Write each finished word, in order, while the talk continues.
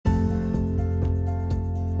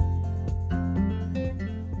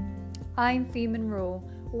I'm Fee Monroe.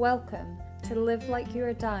 Welcome to Live Like You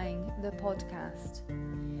Are Dying, the podcast.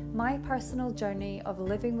 My personal journey of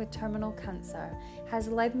living with terminal cancer has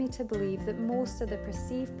led me to believe that most of the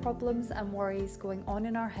perceived problems and worries going on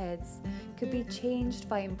in our heads could be changed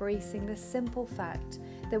by embracing the simple fact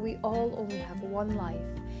that we all only have one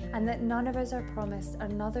life and that none of us are promised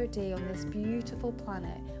another day on this beautiful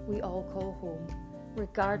planet we all call home,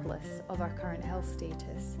 regardless of our current health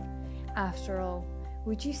status. After all,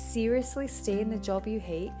 would you seriously stay in the job you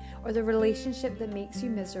hate or the relationship that makes you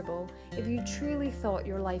miserable if you truly thought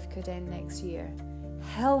your life could end next year?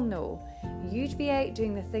 Hell no. You'd be out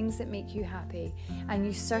doing the things that make you happy, and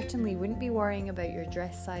you certainly wouldn't be worrying about your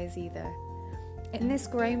dress size either. In this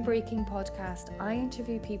groundbreaking podcast, I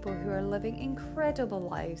interview people who are living incredible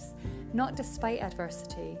lives, not despite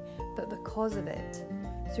adversity, but because of it.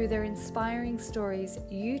 Through their inspiring stories,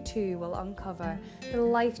 you too will uncover the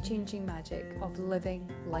life-changing magic of living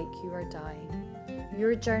like you are dying.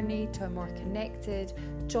 Your journey to a more connected,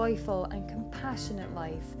 joyful and compassionate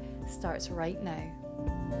life starts right now.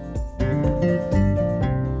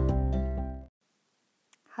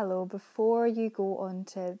 Hello, before you go on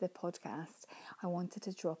to the podcast, I wanted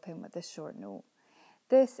to drop in with a short note.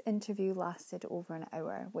 This interview lasted over an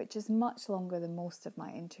hour, which is much longer than most of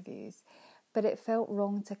my interviews. But it felt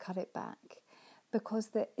wrong to cut it back because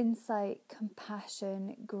the insight,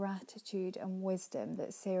 compassion, gratitude and wisdom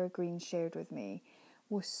that Sarah Green shared with me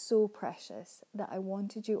was so precious that I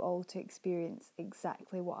wanted you all to experience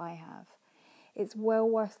exactly what I have. It's well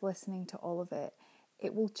worth listening to all of it.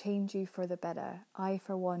 It will change you for the better. I,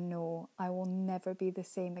 for one, know I will never be the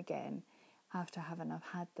same again after having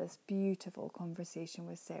had this beautiful conversation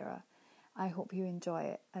with Sarah. I hope you enjoy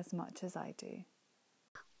it as much as I do.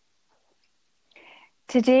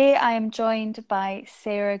 Today I am joined by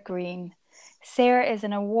Sarah Green. Sarah is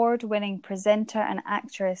an award-winning presenter and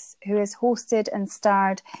actress who has hosted and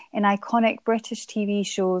starred in iconic British TV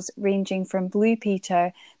shows ranging from Blue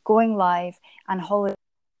Peter, Going Live and Holiday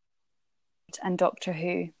and Doctor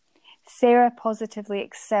Who. Sarah positively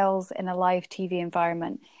excels in a live TV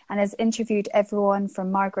environment and has interviewed everyone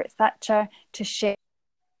from Margaret Thatcher to Cher.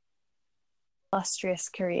 Illustrious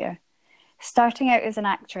career. Starting out as an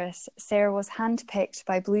actress, Sarah was handpicked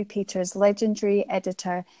by Blue Peter's legendary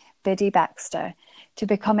editor, Biddy Baxter, to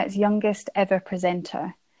become its youngest ever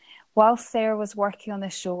presenter. Whilst Sarah was working on the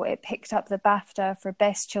show, it picked up the BAFTA for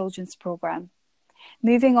Best Children's Programme.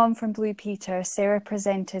 Moving on from Blue Peter, Sarah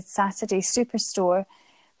presented Saturday Superstore,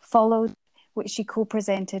 followed which she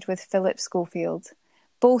co-presented with Philip Schofield.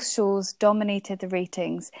 Both shows dominated the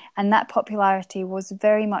ratings, and that popularity was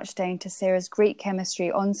very much down to Sarah's great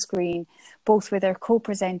chemistry on screen, both with her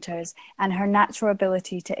co-presenters and her natural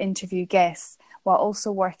ability to interview guests, while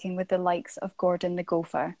also working with the likes of Gordon the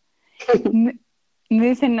Gopher.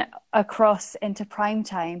 Moving across into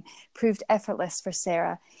primetime proved effortless for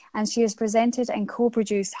Sarah, and she has presented and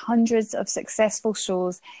co-produced hundreds of successful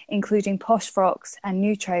shows, including Posh Frocks and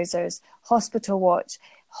New Trousers, Hospital Watch,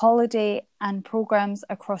 Holiday and programmes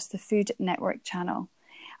across the Food Network channel.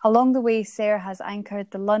 Along the way, Sarah has anchored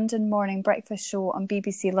the London Morning Breakfast Show on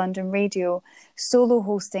BBC London Radio, solo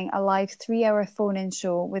hosting a live 3-hour phone-in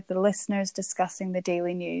show with the listeners discussing the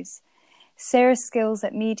daily news. Sarah's skills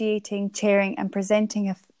at mediating, chairing and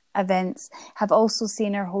presenting events have also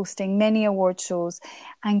seen her hosting many award shows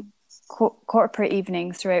and corporate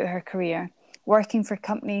evenings throughout her career, working for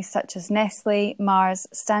companies such as Nestle, Mars,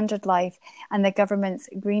 Standard Life and the government's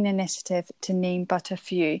Green Initiative, to name but a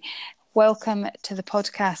few. Welcome to the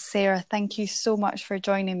podcast, Sarah. Thank you so much for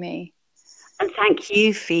joining me. And thank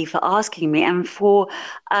you, Fee, for asking me and for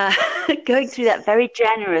going through that very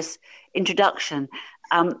generous introduction.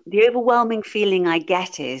 The overwhelming feeling I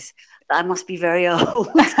get is that I must be very old.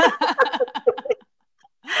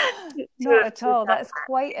 Not at all. That's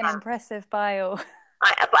quite an impressive bio.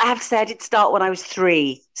 But I have said it started when I was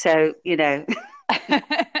 3, so, you know.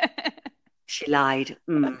 She lied.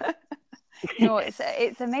 No,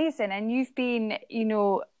 it's amazing. And you've been,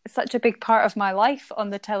 such a big part of my life on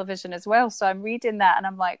the television as well. So I'm reading that and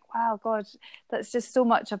I'm like, wow, God, that's just so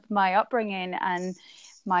much of my upbringing and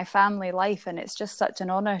my family life. And it's just such an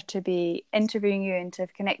honour to be interviewing you and to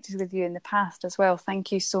have connected with you in the past as well.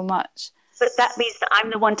 Thank you so much. But that means that I'm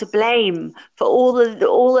the one to blame for all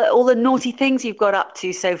the naughty things you've got up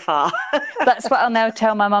to so far. That's what I'll now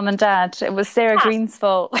tell my mum and dad. It was Sarah Green's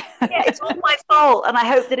fault. Yeah, it's all my fault, and I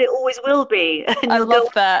hope that it always will be. I love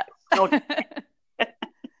that. So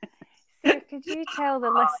could you tell the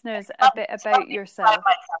listeners a bit about yourself?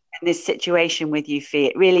 In this situation with you, Fee,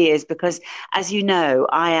 it really is because, as you know,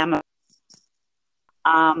 I am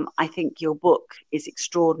I think your book is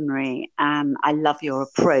extraordinary, and I love your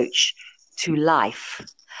approach to life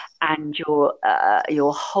and your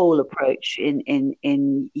whole approach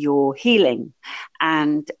in your healing.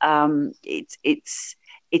 And it's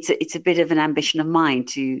a bit of an ambition of mine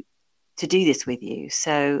to do this with you.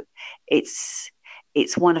 So it's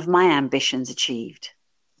it's one of my ambitions achieved.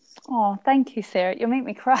 Oh, thank you, Sarah. You'll make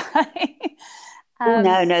me cry. Oh um,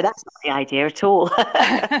 no, no, that's not the idea at all.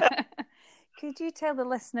 could you tell the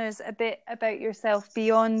listeners a bit about yourself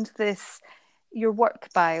beyond this, your work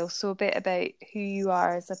bio, so a bit about who you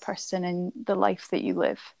are as a person and the life that you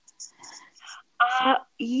live?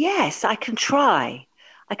 Yes, I can try.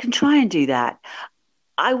 I can try and do that.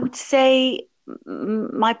 I would say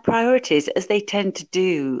my priorities, as they tend to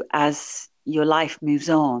do as your life moves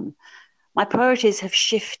on, my priorities have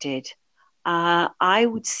shifted. I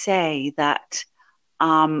would say that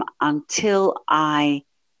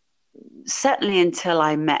certainly until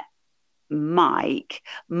I met Mike,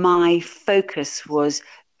 my focus was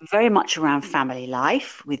very much around family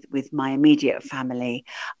life with my immediate family.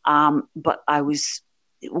 But I was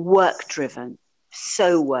work driven,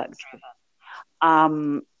 so work driven.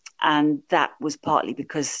 Um, and that was partly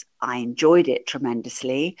because I enjoyed it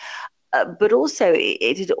tremendously. But also,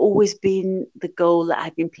 it had always been the goal that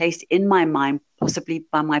had been placed in my mind, possibly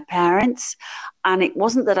by my parents. And it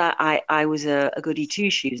wasn't that I was a goody two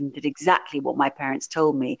shoes and did exactly what my parents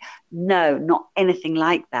told me. No, not anything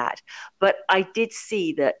like that. But I did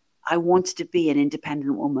see that I wanted to be an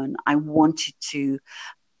independent woman. I wanted to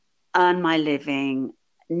earn my living,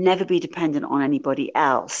 never be dependent on anybody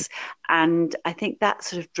else. And I think that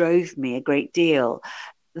sort of drove me a great deal.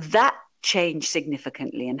 That changed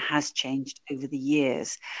significantly and has changed over the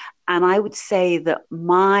years. And I would say that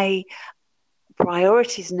my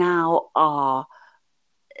priorities now are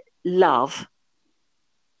love,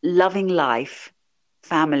 loving life,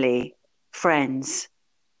 family, friends,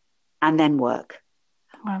 and then work.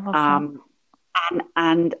 I love that. Um,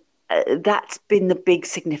 and that's been the big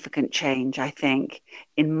significant change, I think,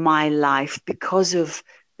 in my life because of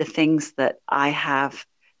the things that I have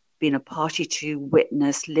been a party to,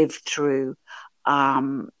 witness, lived through.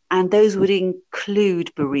 And those would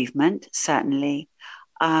include bereavement, certainly.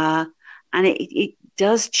 Uh, and it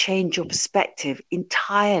does change your perspective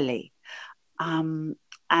entirely. Um,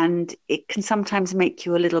 and it can sometimes make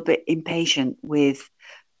you a little bit impatient with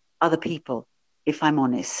other people, if I'm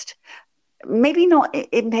honest. Maybe not,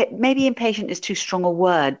 maybe impatient is too strong a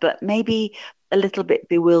word, but maybe a little bit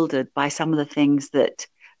bewildered by some of the things that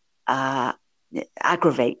uh,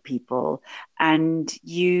 aggravate people, and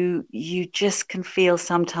you just can feel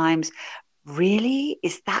sometimes, really,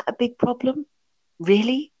 is that a big problem?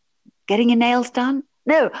 Really, getting your nails done?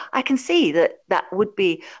 No, I can see that that would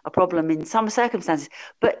be a problem in some circumstances,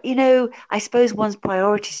 but I suppose one's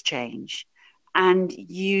priorities change, and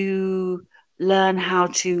you learn how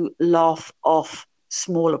to laugh off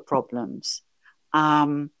smaller problems.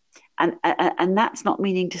 um, and that's not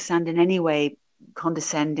meaning to sound in any way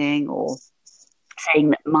condescending or saying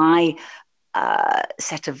that my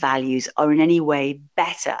set of values are in any way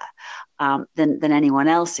better than anyone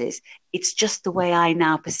else's. It's just the way I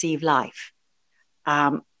now perceive life.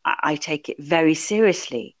 I take it very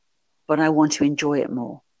seriously, but I want to enjoy it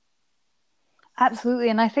more. Absolutely.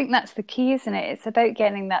 And I think that's the key, isn't it? It's about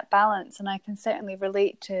getting that balance. And I can certainly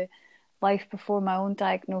relate to life before my own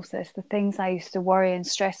diagnosis. The things I used to worry and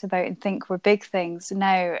stress about and think were big things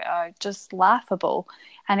now are just laughable.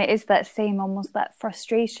 And it is that same, almost that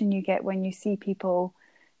frustration you get when you see people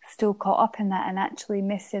still caught up in that and actually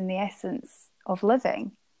missing the essence of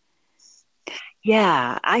living.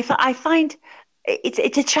 Yeah, I find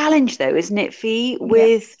it's a challenge though, isn't it, Fee, Yeah.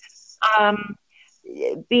 with um,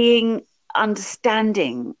 being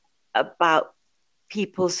understanding about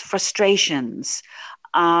people's frustrations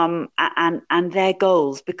and their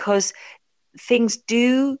goals, because things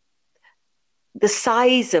do, the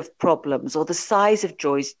size of problems or the size of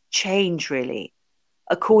joys change really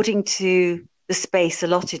according to the space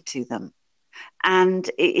allotted to them. And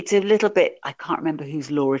it's a little bit, I can't remember whose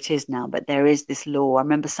law it is now, but there is this law. I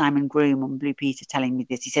remember Simon Groom on Blue Peter telling me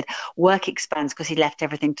this. He said, work expands because he left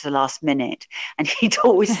everything to the last minute. And he'd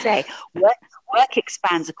always say, work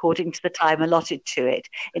expands according to the time allotted to it.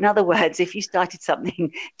 In other words, if you started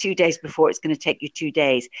something 2 days before, it's going to take you 2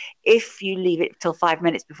 days. If you leave it till 5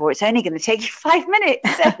 minutes before, it's only going to take you 5 minutes.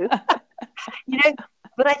 So, you know,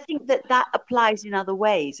 but I think that that applies in other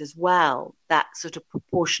ways as well, that sort of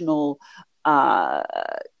proportional uh,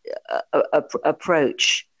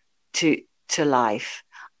 approach to life.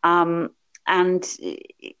 And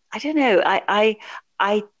I don't know.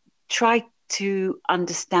 I try to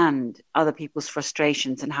understand other people's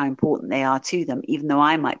frustrations and how important they are to them, even though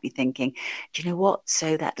I might be thinking, do you know what?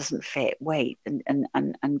 So that doesn't fit. Wait,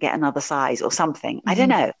 and get another size or something. I don't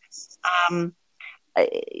know.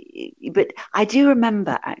 But I do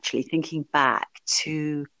remember actually thinking back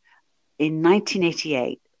to in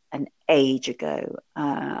 1988, an age ago,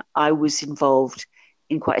 I was involved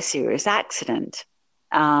in quite a serious accident.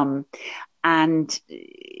 And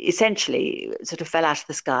essentially sort of fell out of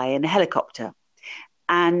the sky in a helicopter.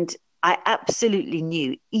 And I absolutely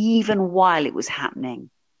knew, even while it was happening,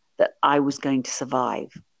 that I was going to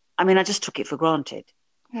survive. I mean, I just took it for granted.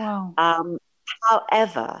 Wow.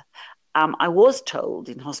 However, I was told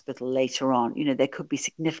in hospital later on, there could be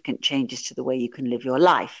significant changes to the way you can live your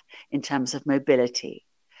life in terms of mobility.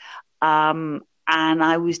 And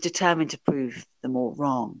I was determined to prove them all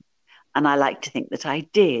wrong. And I like to think that I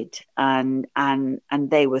did. And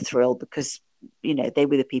they were thrilled because, they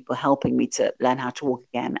were the people helping me to learn how to walk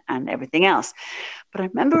again and everything else. But I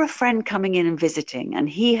remember a friend coming in and visiting, and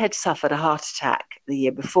he had suffered a heart attack the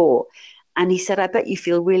year before. And he said, I bet you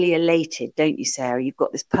feel really elated, don't you, Sarah? You've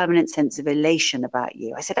got this permanent sense of elation about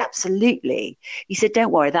you. I said, absolutely. He said,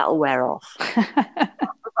 don't worry, that'll wear off.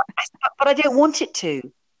 But I don't want it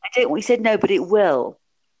to. He said, no, but it will.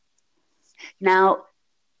 Now,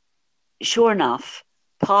 sure enough,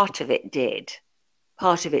 part of it did.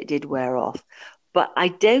 Part of it did wear off. But I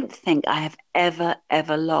don't think I have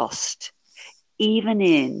ever lost, even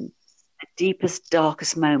in the deepest,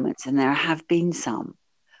 darkest moments, and there have been some,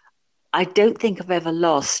 I don't think I've ever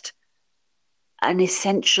lost an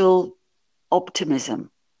essential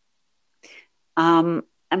optimism. And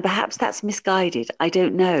perhaps that's misguided. I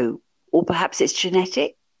don't know. Or perhaps it's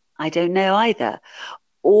genetic. I don't know either.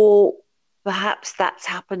 Or perhaps that's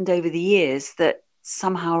happened over the years that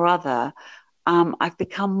somehow or other I've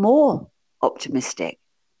become more optimistic.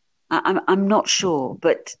 I'm not sure,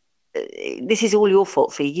 but this is all your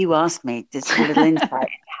fault, Fee. You asked me this little insight into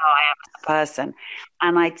how I am as a person.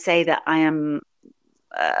 And I'd say that I am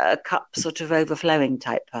a cup sort of overflowing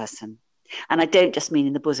type person. And I don't just mean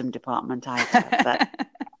in the bosom department either, but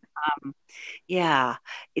yeah,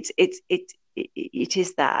 it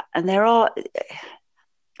is that. And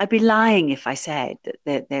I'd be lying if I said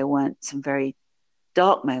that there weren't some very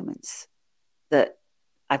dark moments that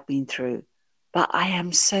I've been through. But I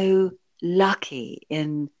am so lucky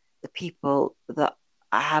in the people that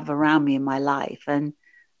I have around me in my life and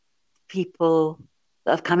people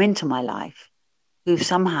that have come into my life who've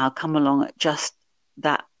somehow come along at just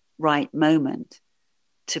that right moment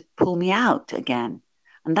to pull me out again.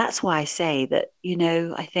 And that's why I say that,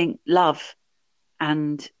 I think love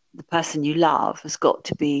and the person you love has got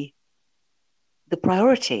to be the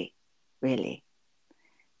priority, really.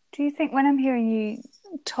 Do you think, when I'm hearing you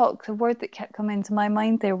talk, the word that kept coming to my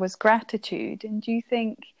mind there was gratitude? And do you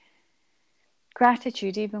think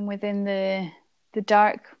gratitude, even within the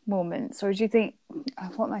dark moments, or do you think,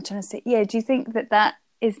 what am I trying to say? Yeah, do you think that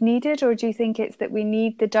is needed, or do you think it's that we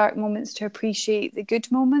need the dark moments to appreciate the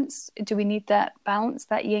good moments? Do we need that balance,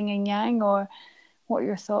 that yin and yang, or what are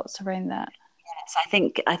your thoughts around that? Yes,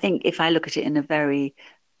 I think if I look at it in a very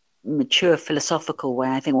mature philosophical way,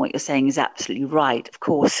 I think what you're saying is absolutely right. Of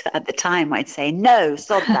course, at the time I'd say, no,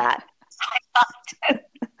 sod that.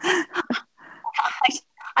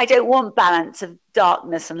 I don't want balance of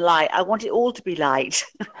darkness and light. I want it all to be light.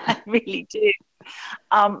 I really do.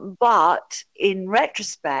 But in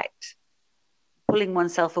retrospect, pulling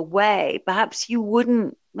oneself away, perhaps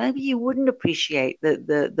maybe you wouldn't appreciate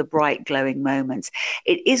the bright glowing moments.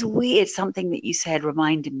 It is weird. Something that you said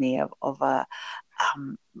reminded me of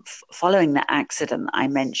following the accident I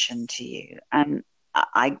mentioned to you, and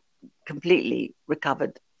I completely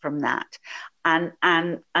recovered from that, and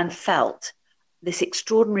felt this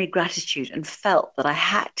extraordinary gratitude, and felt that I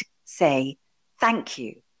had to say thank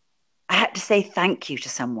you. I had to say thank you to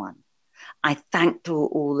someone. I thanked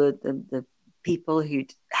all the people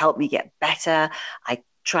who'd helped me get better. I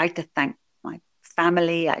tried to thank my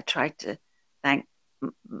family. I tried to thank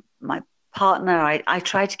my partner. I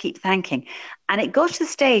tried to keep thanking. And it got to the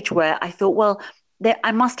stage where I thought, well,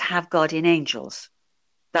 I must have guardian angels.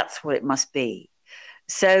 That's what it must be.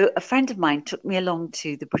 So a friend of mine took me along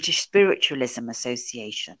to the British Spiritualism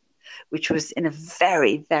Association, which was in a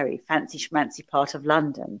very, very fancy schmancy part of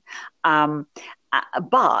London.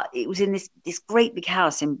 But it was in this great big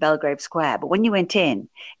house in Belgrave Square. But when you went in,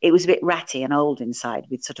 it was a bit ratty and old inside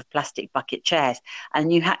with sort of plastic bucket chairs.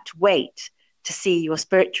 And you had to wait to see your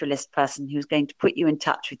spiritualist person who's going to put you in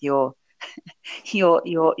touch with your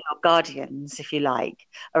guardians, if you like,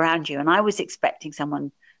 around you. And I was expecting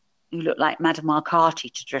someone who looked like Madame Arcati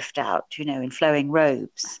to drift out, in flowing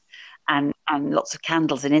robes. and lots of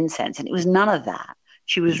candles and incense. And it was none of that.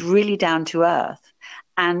 She was really down to earth.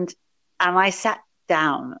 And I sat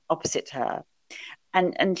down opposite her,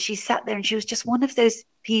 and she sat there, and she was just one of those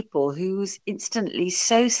people who's instantly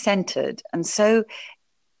so centered and so,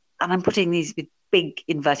 and I'm putting these with big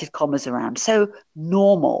inverted commas around, so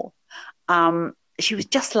normal. She was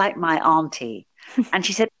just like my auntie. And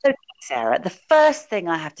she said, "Okay, Sarah, the first thing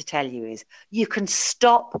I have to tell you is you can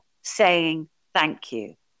stop saying thank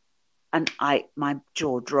you." And my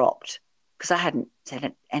jaw dropped because I hadn't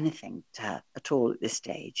said anything to her at all at this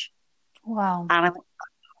stage. Wow. And I went,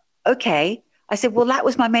 okay. I said, "Well, that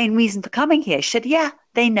was my main reason for coming here." She said, "Yeah,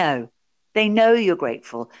 they know. They know you're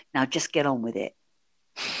grateful. Now just get on with it."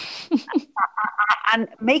 And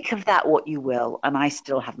make of that what you will. And I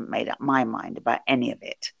still haven't made up my mind about any of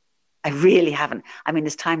it. I really haven't. I mean,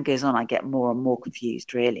 as time goes on, I get more and more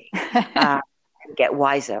confused, really. I get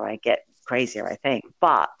wiser. I get crazier, I think.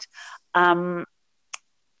 But that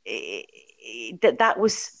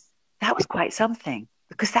was quite something,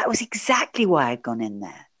 because that was exactly why I'd gone in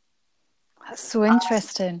there. That's so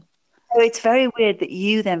interesting. So it's very weird that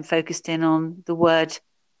you then focused in on the word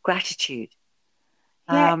gratitude.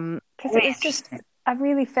 Yeah, because it was just, I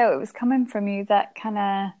really felt it was coming from you, that kind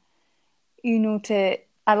of,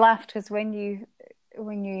 I laughed because when you,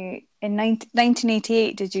 in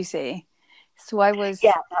 1988, did you say? So I was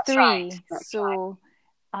 3, right. So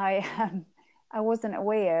right. I wasn't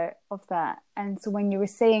aware of that. And so when you were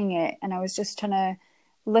saying it, and I was just trying to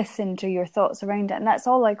listen to your thoughts around it, and that's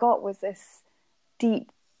all I got was this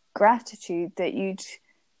deep gratitude that you'd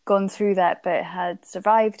gone through that but had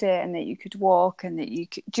survived it, and that you could walk, and that you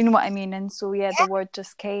could, do you know what I mean? And so the word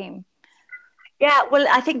just came. Yeah, well,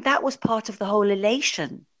 I think that was part of the whole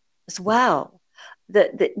elation as well.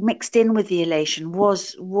 That mixed in with the elation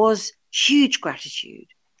was huge gratitude,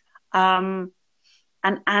 and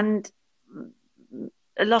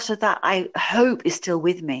a lot of that I hope is still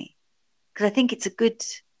with me, because I think it's a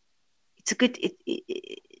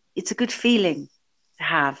good feeling to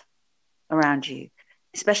have around you,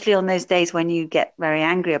 especially on those days when you get very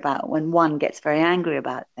angry when one gets very angry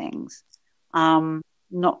about things. Not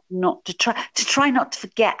to try not to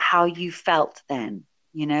forget how you felt then,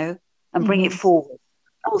 and bring it forward,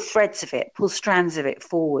 pull threads of it, pull strands of it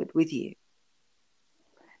forward with you.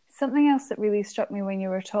 Something else that really struck me when you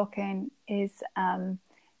were talking is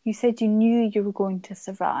you said you knew you were going to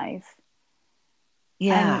survive.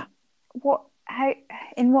 Yeah.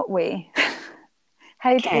 In what way?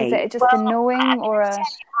 Was it just a knowing, or a... How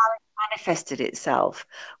it manifested itself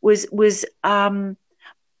was I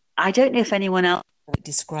don't know if anyone else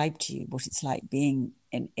described to you what it's like being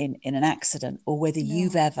in an accident, or whether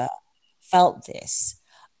you've ever felt this.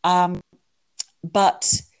 But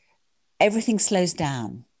everything slows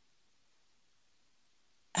down.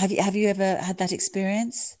 Have you ever had that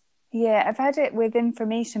experience? Yeah, I've had it with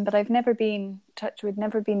information, but I've never been, touch wood,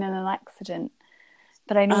 never been in an accident.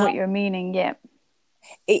 But I know what you're meaning, yeah.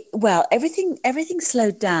 Everything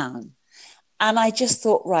slowed down. And I just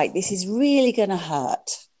thought, right, this is really going to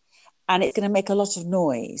hurt. And it's going to make a lot of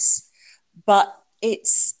noise. But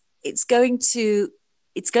it's going to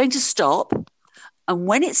stop. And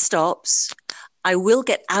when it stops, I will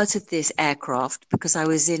get out of this aircraft, because I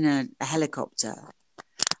was in a helicopter.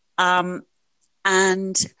 And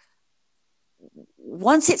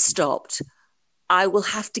once it stopped, I will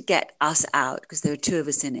have to get us out, because there are 2 of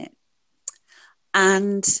us in it.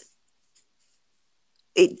 And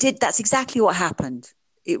it did. That's exactly what happened.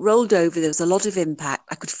 It rolled over. There was a lot of impact.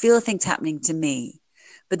 I could feel things happening to me,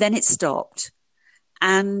 but then it stopped.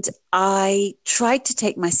 And I tried to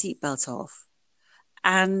take my seatbelt off,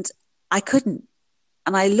 and I couldn't.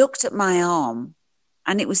 And I looked at my arm,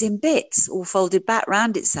 and it was in bits, all folded back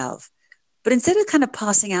round itself. But instead of kind of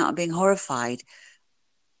passing out and being horrified,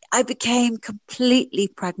 I became completely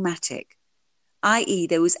pragmatic, i.e.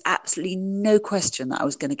 there was absolutely no question that I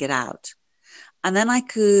was going to get out. And then I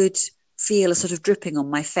could feel a sort of dripping on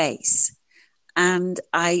my face. And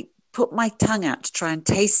I put my tongue out to try and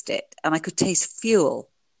taste it, and I could taste fuel.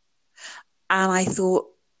 And I thought,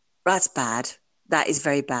 that's bad. That is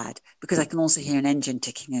very bad, because I can also hear an engine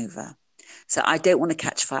ticking over. So I don't want to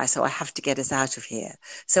catch fire, so I have to get us out of here.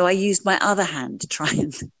 So I used my other hand to try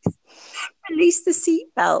and release the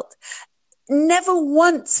seatbelt. Never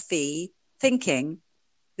once, Fee, thinking,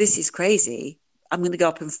 this is crazy.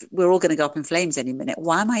 We're all going to go up in flames any minute.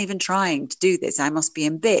 Why am I even trying to do this? I must be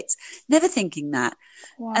in bits. Never thinking that.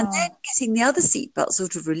 Wow. And then getting the other seatbelt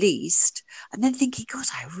sort of released, and then thinking, God,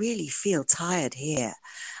 I really feel tired here.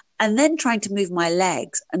 And then trying to move my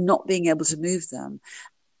legs and not being able to move them.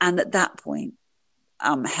 And at that point,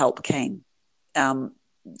 help came.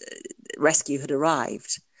 rescue had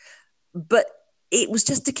arrived. But it was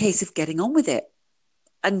just a case of getting on with it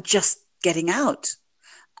and just getting out,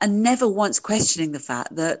 and never once questioning the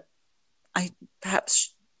fact that I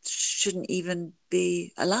perhaps shouldn't even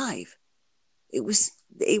be alive. It was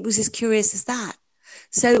as curious as that.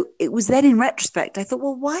 So it was then, in retrospect, I thought,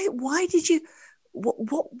 well, why did you,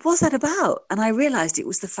 what was that about? And I realized it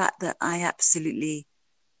was the fact that I absolutely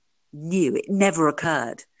knew it never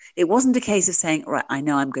occurred. It wasn't a case of saying, right, I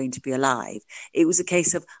know I'm going to be alive. It was a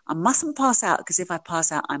case of, I mustn't pass out, because if I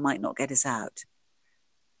pass out, I might not get us out.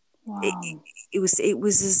 Wow. It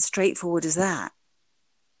was as straightforward as that.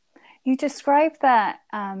 You describe that,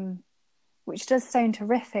 which does sound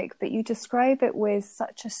horrific, but you describe it with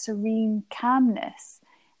such a serene calmness.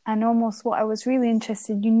 And almost what I was really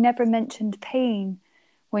interested in, you never mentioned pain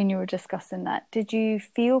when you were discussing that. Did you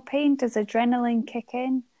feel pain? Does adrenaline kick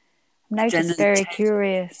in? I'm now just very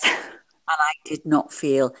curious. And I did not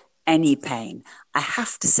feel any pain. I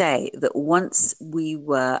have to say that once we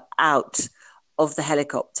were out of the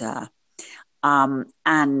helicopter,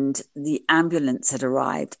 and the ambulance had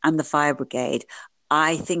arrived and the fire brigade,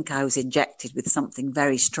 I think I was injected with something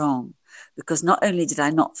very strong, because not only did I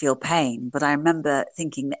not feel pain, but I remember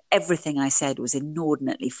thinking that everything I said was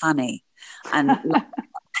inordinately funny and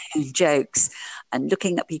jokes, and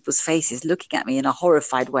looking at people's faces, looking at me in a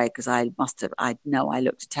horrified way, because I know I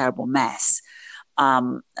looked a terrible mess.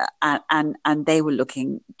 And they were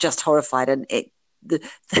looking just horrified, and it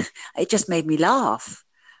just made me laugh.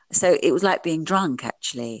 So it was like being drunk,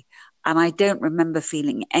 actually. And I don't remember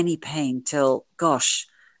feeling any pain till, gosh,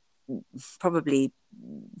 probably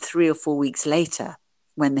 3 or 4 weeks later,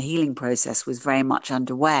 when the healing process was very much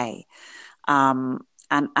underway. And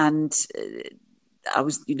I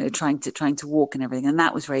was, trying to walk and everything, and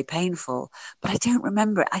that was very painful. But I don't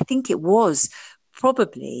remember it. I think it was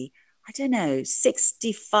probably, I don't know,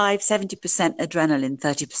 65, 70% adrenaline,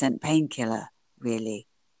 30% painkiller, really.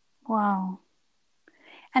 Wow.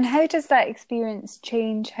 And how does that experience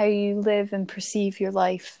change how you live and perceive your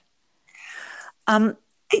life?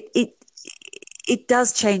 It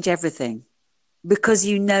does change everything, because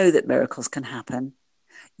you know that miracles can happen.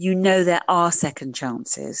 You know there are second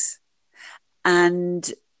chances. And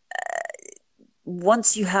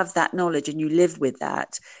once you have that knowledge and you live with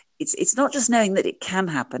that, it's not just knowing that it can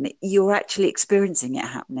happen, you're actually experiencing it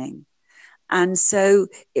happening. And so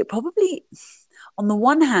it probably, on the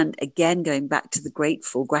one hand, again, going back to the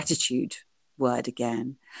gratitude word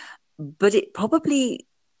again, but it probably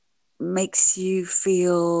makes you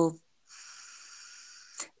feel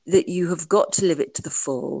that you have got to live it to the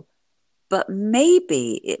full, but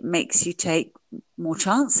maybe it makes you take more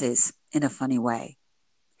chances in a funny way.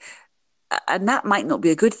 And that might not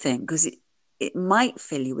be a good thing, because it might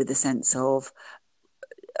fill you with a sense of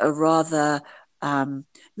a rather,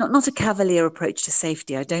 not a cavalier approach to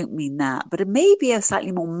safety, I don't mean that, but it may be a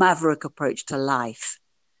slightly more maverick approach to life,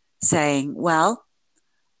 saying, well,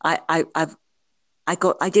 I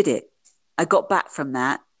did it. I got back from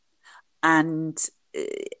that, and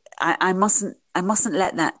I mustn't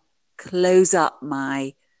let that close up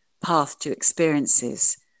my path to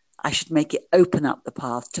experiences. I should make it open up the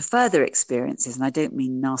path to further experiences. And I don't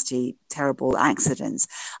mean nasty, terrible accidents.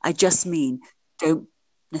 I just mean don't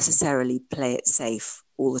necessarily play it safe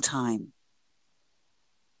all the time.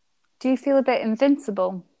 Do you feel a bit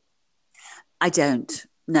invincible? I don't.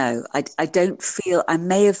 No, I don't feel, I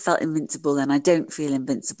may have felt invincible then. I don't feel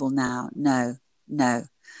invincible now. No.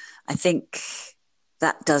 I think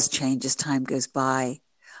that does change as time goes by.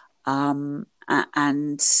 And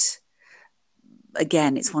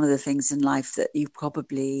again, it's one of the things in life that you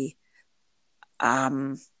probably,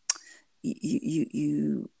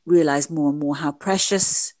 you realize more and more how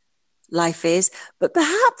precious life is. But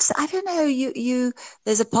perhaps, I don't know,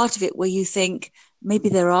 there's a part of it where you think maybe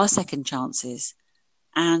there are second chances,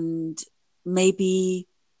 and maybe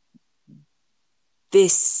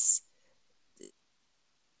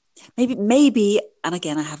maybe, and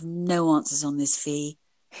again, I have no answers on this, Fee.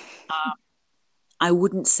 I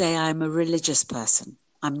wouldn't say I'm a religious person.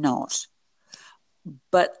 I'm not.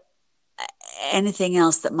 But anything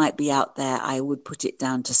else that might be out there, I would put it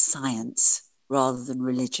down to science rather than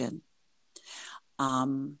religion.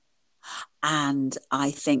 And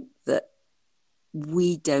I think that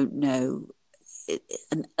we don't know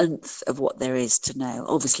an nth of what there is to know.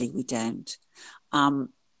 Obviously, we don't.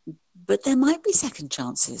 But there might be second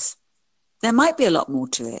chances. There might be a lot more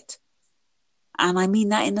to it. And I mean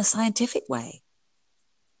that in a scientific way.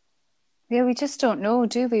 Yeah, we just don't know,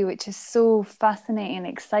 do we? Which is so fascinating and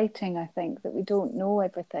exciting, I think, that we don't know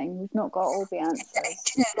everything. We've not got all the answers.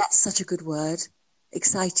 Do you know, that's such a good word.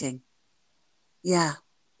 Exciting. Yeah.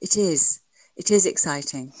 It is. It is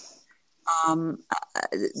exciting.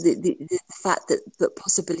 The fact that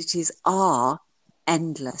possibilities are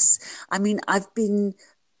endless. I mean, I've been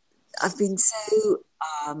so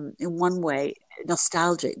in one way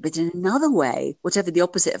nostalgic, but in another way, whatever the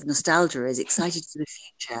opposite of nostalgia is, excited for the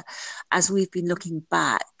future, as we've been looking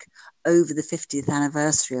back over the 50th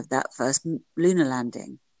anniversary of that first lunar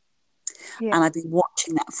landing. Yeah. And I've been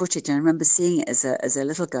watching that footage, and I remember seeing it as a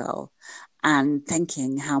little girl and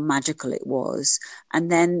thinking how magical it was,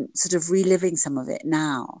 and then sort of reliving some of it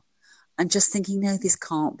now and just thinking, no, this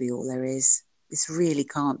can't be all there is. This really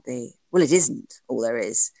can't be. Well, it isn't all there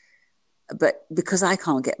is. But because I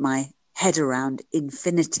can't get my head around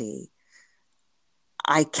infinity,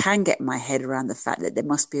 I can get my head around the fact that there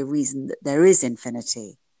must be a reason that there is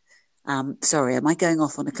infinity. Sorry, am I going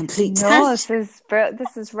off on a complete tangent? No,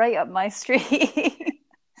 this is right up my street.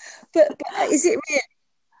 but is it real?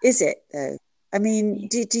 Is it though? I mean,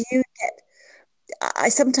 do you get? I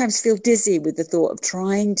sometimes feel dizzy with the thought of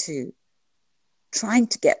trying to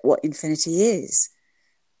get what infinity is.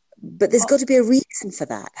 But there's got to be a reason for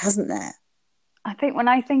that, hasn't there? I think when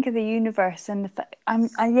I think of the universe and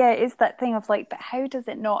yeah, it's that thing of like, but how does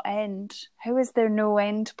it not end? How is there no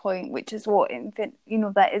end point? Which is what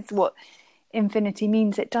that is what infinity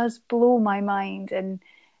means. It does blow my mind, and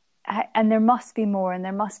there must be more, and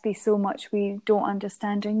there must be so much we don't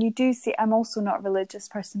understand. And you do see. I'm also not a religious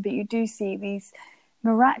person, but you do see these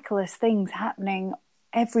miraculous things happening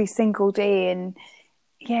every single day, and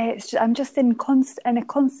yeah, I'm just in a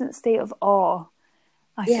constant state of awe.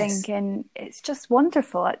 I think, and it's just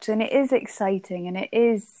wonderful actually, and it is exciting, and it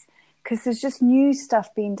is because there's just new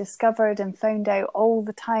stuff being discovered and found out all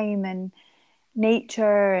the time, and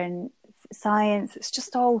nature and science, it's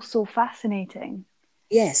just all so fascinating.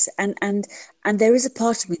 Yes, and there is a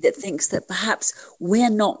part of me that thinks that perhaps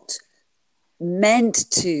we're not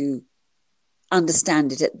meant to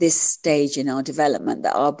understand it at this stage in our development,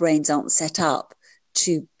 that our brains aren't set up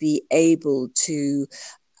to be able to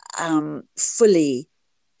fully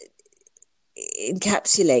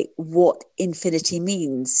encapsulate what infinity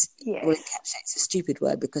means. Yes. Well, encapsulate's a stupid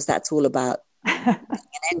word because that's all about putting an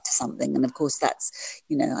end to something, and of course that's,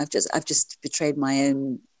 I've just betrayed my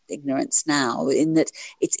own ignorance now, in that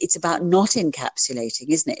it's about not encapsulating,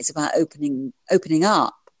 isn't it? It's about opening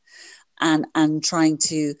up and trying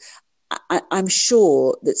to. I'm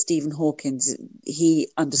sure that Stephen Hawkins, he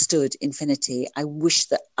understood infinity. I wish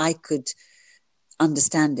that I could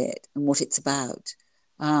understand it and what it's about.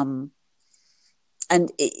 And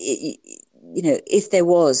if there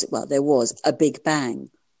was a Big Bang,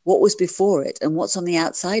 what was before it and what's on the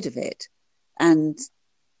outside of it, and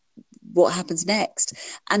what happens next?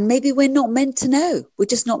 And maybe we're not meant to know. We're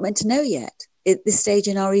just not meant to know yet at this stage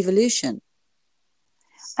in our evolution.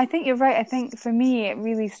 I think you're right. I think for me, it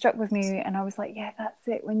really struck with me, and I was like, yeah, that's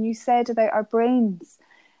it. When you said about our brains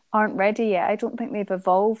aren't ready yet, I don't think they've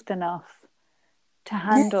evolved enough to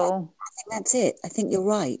handle. I think that's it. I think you're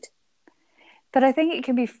right. But I think it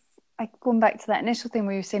can be, like, going back to that initial thing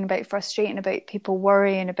where you were saying about frustrating, about people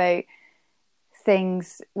worrying about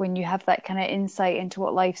things when you have that kind of insight into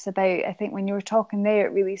what life's about. I think when you were talking there,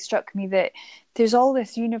 it really struck me that there's all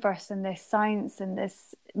this universe and this science and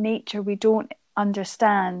this nature we don't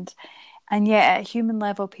understand, and yet at a human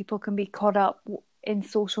level people can be caught up in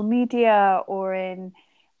social media or in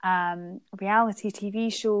reality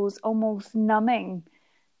TV shows, almost numbing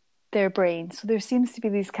their brain. So there seems to be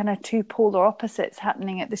these kind of two polar opposites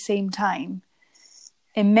happening at the same time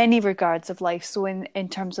in many regards of life. So in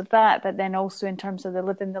terms of that, but then also in terms of the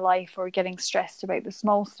living the life or getting stressed about the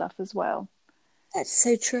small stuff as well. That's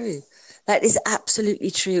so true. That is absolutely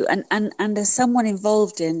true. And as someone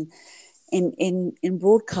involved in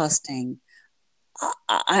broadcasting,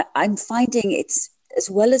 I'm finding it's, as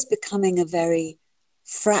well as becoming a very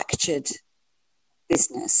fractured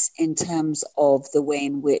business in terms of the way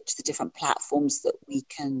in which the different platforms that we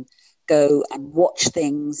can go and watch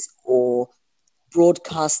things or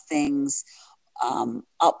broadcast things,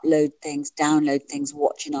 upload things, download things,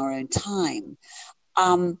 watch in our own time.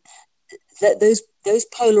 Those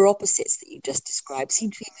polar opposites that you just described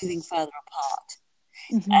seem to be moving further apart.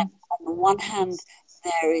 Mm-hmm. And on the one hand,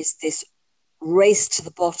 there is this race to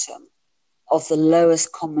the bottom of the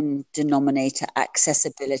lowest common denominator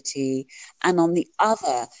accessibility, and on the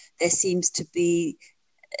other, there seems to be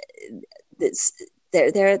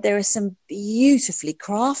there are some beautifully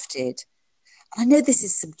crafted. I know this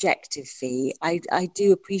is subjective, Fee. I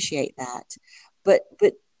do appreciate that, but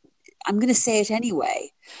I'm going to say it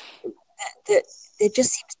anyway. That there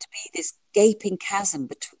just seems to be this gaping chasm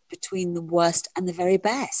between the worst and the very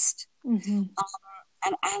best, mm-hmm.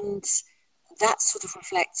 And that sort of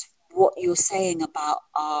reflects what you're saying about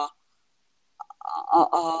our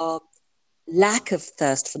lack of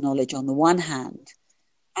thirst for knowledge on the one hand,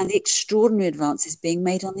 and the extraordinary advances being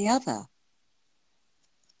made on the other.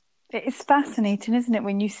 It's fascinating, isn't it?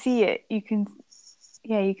 When you see it, you can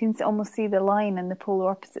almost see the line and the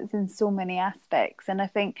polar opposites in so many aspects. And I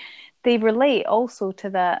think they relate also to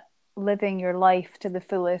that living your life to the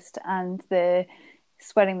fullest and the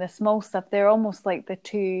sweating the small stuff. They're almost like the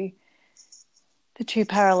two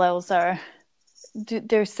parallels they're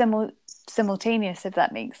simultaneous, if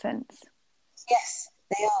that makes sense. Yes,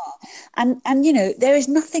 they are. And you know, there is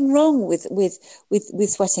nothing wrong with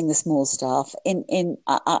sweating the small stuff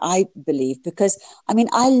I believe, because I mean,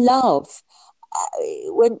 I love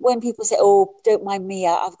when people say, "Oh, don't mind me,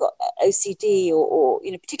 I've got OCD," or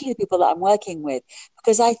you know, particularly the people that I'm working with,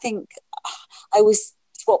 because I think I always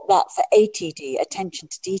swap that for ATD, attention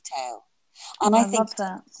to detail, and I think love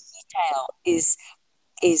that. Detail is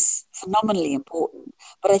phenomenally important.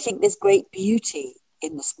 But I think there's great beauty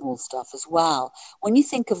in the small stuff as well. When you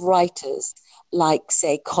think of writers like,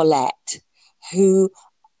 say, Colette, who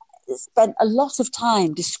spent a lot of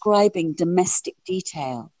time describing domestic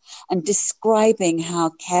detail and describing how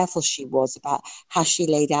careful she was about how she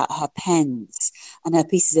laid out her pens and her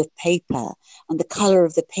pieces of paper and the color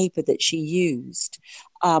of the paper that she used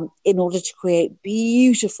in order to create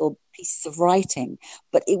beautiful pieces of writing.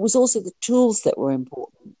 But it was also the tools that were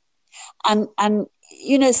important. And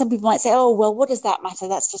you know, some people might say, "Oh, well, what does that matter?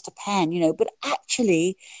 That's just a pen," you know. But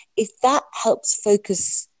actually, if that helps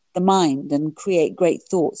focus the mind and create great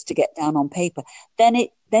thoughts to get down on paper, then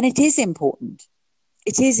it is important.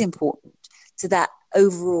 It is important to that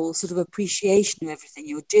overall sort of appreciation of everything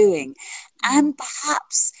you're doing. And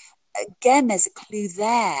perhaps, again, there's a clue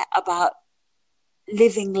there about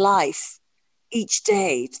living life each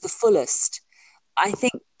day to the fullest. I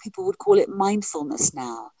think people would call it mindfulness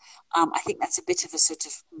now. I think that's a bit of a sort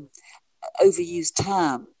of overused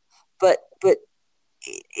term, but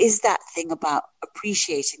is that thing about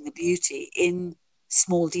appreciating the beauty in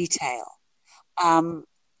small detail, and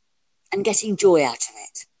getting joy out of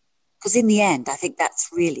it. Because in the end, I think that's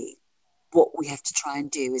really what we have to try and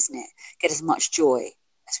do, isn't it? Get as much joy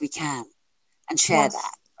as we can and share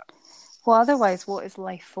that. Well, otherwise, what is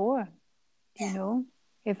life for? Yeah. You know,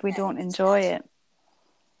 if we don't enjoy it.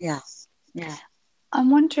 Yeah. I'm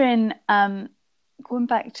wondering, going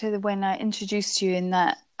back to when I introduced you in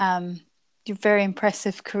that your very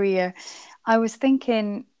impressive career, I was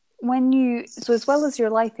thinking so as well as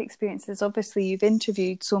your life experiences, obviously you've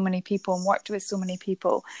interviewed so many people and worked with so many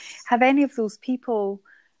people. Have any of those people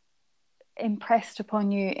impressed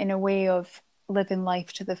upon you in a way of living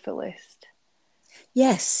life to the fullest?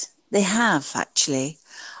 Yes, they have actually.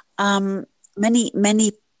 Many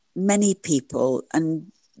people,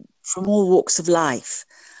 and from all walks of life.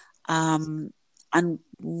 And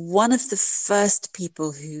one of the first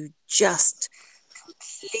people who just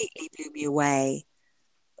completely blew me away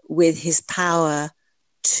with his power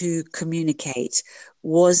to communicate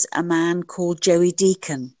was a man called Joey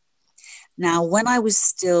Deacon. Now, when I was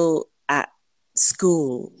still at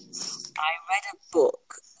school, I read a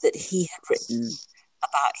book that he had written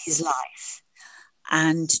about his life.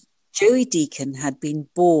 And Joey Deacon had been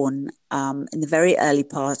born in the very early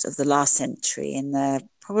part of the last century, in the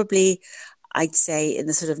probably, I'd say, in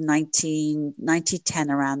the sort of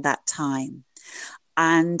 1910, around that time.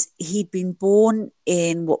 And he'd been born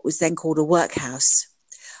in what was then called a workhouse.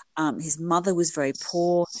 His mother was very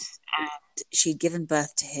poor, and she'd given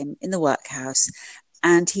birth to him in the workhouse.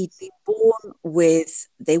 And he'd been born with,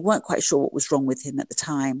 they weren't quite sure what was wrong with him at the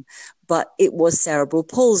time, but it was cerebral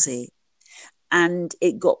palsy. And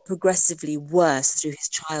it got progressively worse through his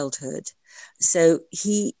childhood. So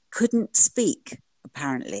he couldn't speak,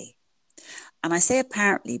 apparently. And I say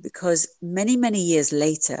apparently because many, many years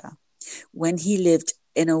later, when he lived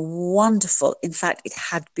in a wonderful, in fact, it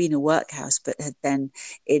had been a workhouse, but had then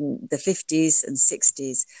in the 50s and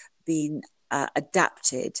 60s been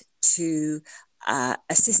adapted to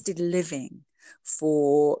assisted living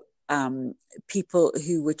for people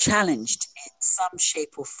who were challenged in some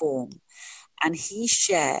shape or form. And he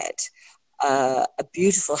shared a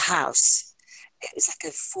beautiful house. It was like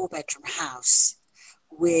a 4-bedroom house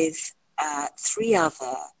with 3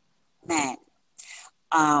 other men.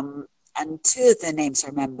 And 2 of their names I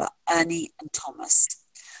remember, Ernie and Thomas.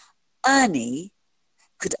 Ernie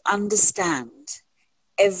could understand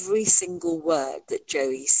every single word that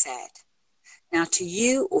Joey said. Now, to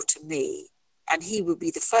you or to me, and he would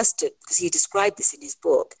be the first to, because he described this in his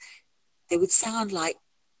book, they would sound like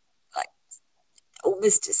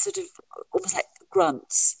almost like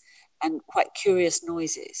grunts and quite curious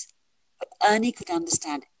noises. But Ernie could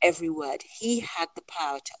understand every word. He had the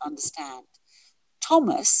power to understand.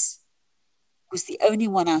 Thomas was the only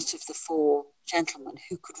one out of the four gentlemen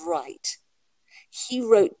who could write. He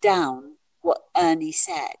wrote down what Ernie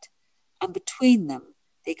said, and between them,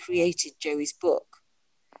 they created Joey's book.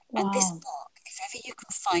 Wow. And this book, if ever you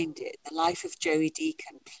can find it, The Life of Joey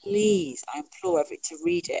Deacon, please, I implore everyone to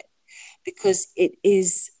read it, because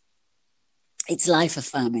it's life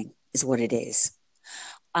affirming, is what it is.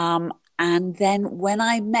 And then when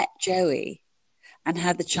I met Joey and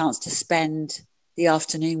had the chance to spend the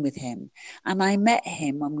afternoon with him, and I met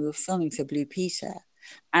him when we were filming for Blue Peter,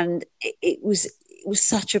 and it was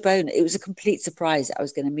such a bonus. It was a complete surprise that I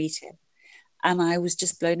was going to meet him. And I was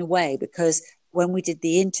just blown away, because when we did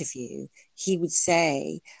the interview, he would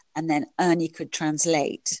say, and then Ernie could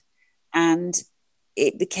translate. And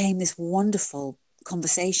it became this wonderful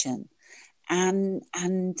conversation. And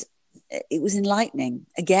it was enlightening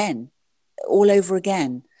again, all over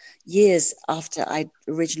again, years after I'd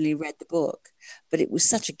originally read the book. But it was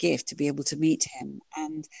such a gift to be able to meet him.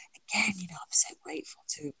 And again, I'm so grateful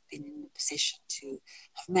to have been in the position to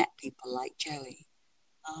have met people like Joey.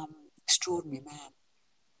 Extraordinary man.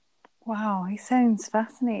 Wow, he sounds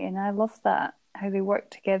fascinating. I love that, how they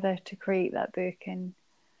worked together to create that book, and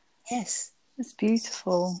yes, it's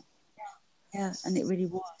beautiful. Yeah, and it really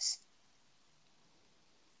was.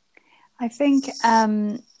 I think,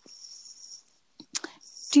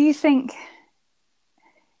 do you think,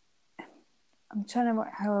 I'm trying to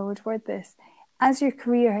work how I would word this, as your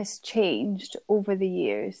career has changed over the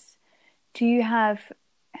years, do you have,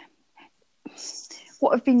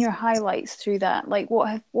 what have been your highlights through that? Like, what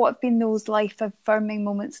have been those life affirming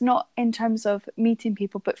moments, not in terms of meeting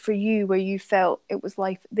people, but for you, where you felt it was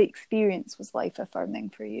the experience was life affirming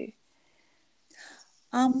for you?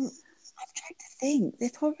 I've tried to think.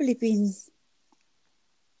 There've probably been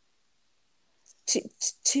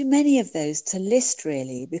too many of those to list,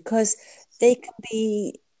 really, because they can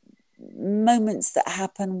be moments that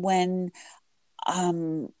happen when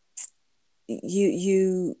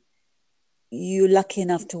you're lucky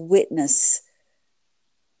enough to witness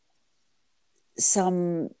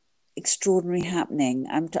some extraordinary happening.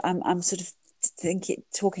 I'm sort of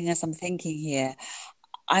talking as I'm thinking here.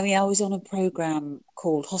 I mean, I was on a program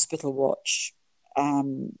called Hospital Watch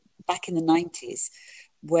back in the 90s,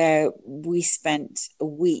 where we spent a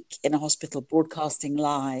week in a hospital broadcasting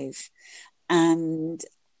live, and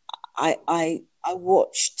I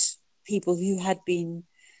watched people who had been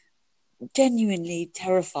genuinely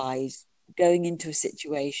terrified going into a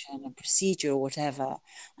situation, a procedure or whatever,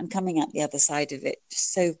 and coming out the other side of it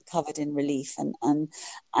just so covered in relief, and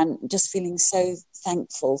just feeling so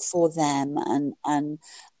thankful for them, and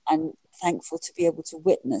thankful to be able to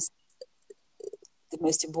witness the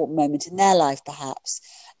most important moment in their life, perhaps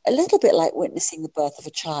a little bit like witnessing the birth of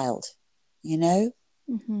a child, you know.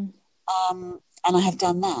 Mm-hmm. And I have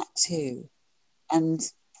done that too, and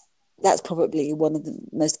that's probably one of the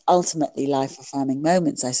most ultimately life-affirming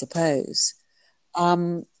moments, I suppose.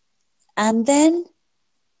 And then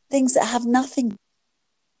things that have nothing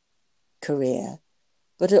career,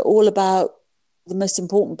 but are all about the most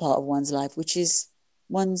important part of one's life, which is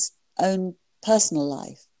one's own personal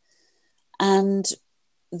life, and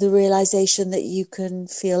the realization that you can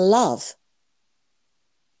feel love.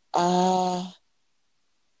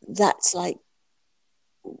 That's like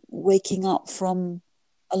waking up from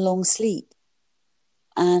a long sleep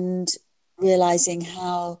and realizing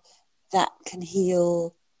how that can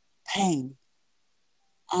heal pain.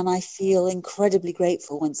 And I feel incredibly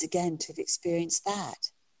grateful once again to have experienced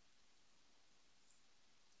that.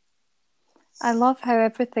 I love how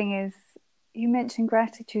everything is, you mentioned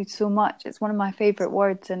gratitude so much. It's one of my favourite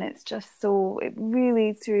words, and it's just so, it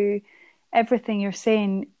really, through everything you're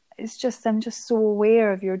saying, it's just, I'm just so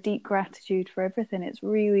aware of your deep gratitude for everything. It's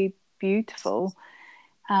really beautiful.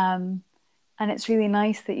 And it's really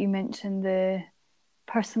nice that you mentioned the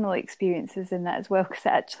personal experiences in that as well, because it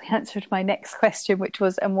actually answered my next question, which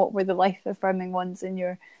was, and what were the life affirming ones in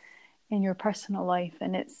your personal life?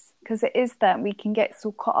 And it's because it is that we can get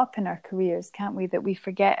so caught up in our careers, can't we, that we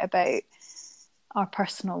forget about our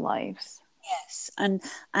personal lives. Yes, and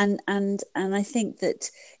I think that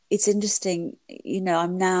it's interesting. You know,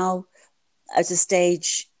 I'm now at a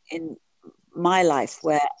stage in my life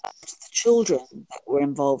where the children that were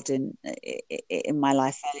involved in my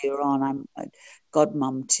life earlier on, I'm a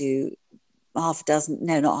godmum to half a dozen,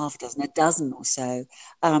 no, not half a dozen, a dozen or so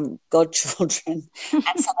godchildren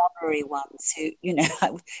and some honorary ones who, you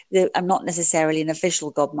know, I'm not necessarily an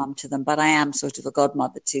official godmum to them, but I am sort of a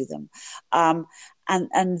godmother to them. And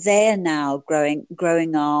they're now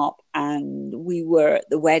growing up, and we were at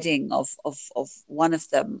the wedding of one of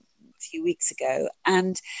them a few weeks ago.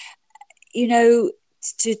 And, you know,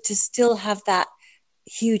 to still have that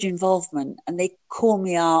huge involvement, and they call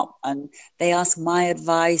me up and they ask my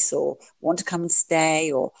advice or want to come and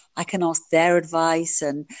stay, or I can ask their advice,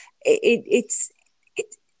 and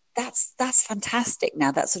that's fantastic.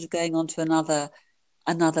 Now that's sort of going on to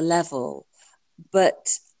another level.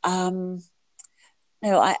 But no,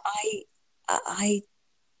 I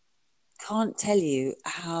can't tell you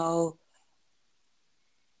how,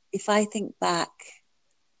 if I think back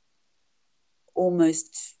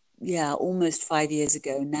almost 5 years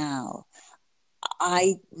ago now,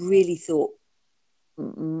 I really thought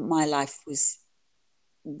my life was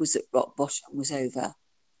at rock bottom, was over.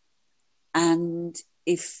 And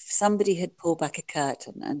if somebody had pulled back a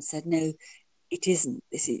curtain and said, no, it isn't,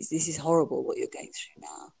 this is horrible what you're going through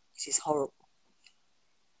now, it is horrible,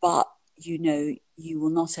 but you know, you will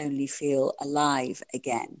not only feel alive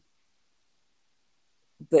again,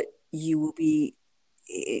 but it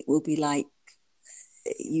will be like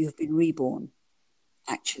you have been reborn,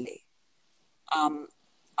 actually.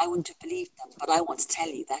 I wouldn't have believed them, but I want to tell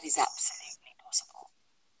you that is absolutely possible.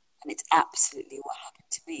 And it's absolutely what happened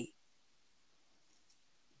to me.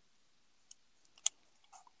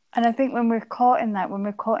 And I think when we're caught in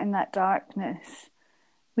that darkness,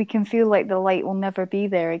 we can feel like the light will never be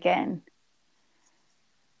there again.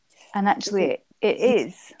 And actually, it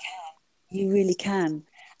is. You really can.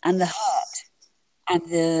 And the hurt and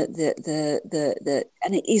the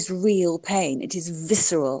and it is real pain. It is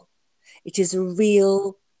visceral. It is a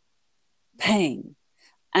real pain.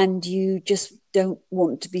 And you just don't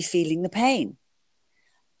want to be feeling the pain.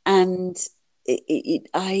 And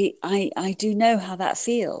I do know how that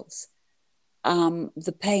feels.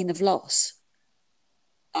 The pain of loss.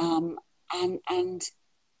 And I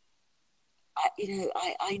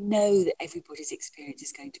know that everybody's experience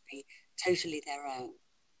is going to be totally their own,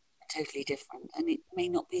 totally different, and it may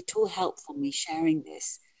not be at all helpful me sharing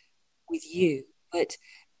this with you, but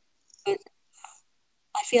I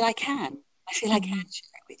feel I can. I feel I can share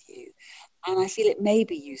it with you, and I feel it may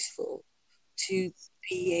be useful to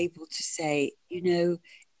be able to say, you know,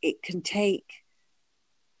 it can take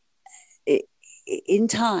it in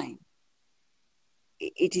time.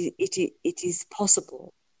 It is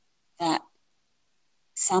possible that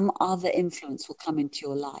some other influence will come into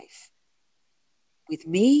your life. With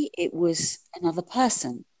me, it was another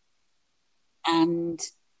person, and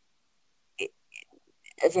a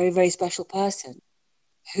very, very special person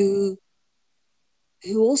who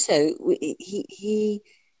also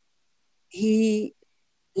he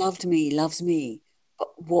loved me, loves me. But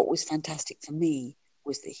what was fantastic for me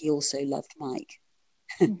was that he also loved Mike.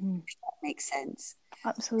 Mm-hmm. If that makes sense.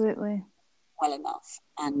 Absolutely. Well enough,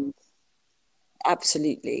 and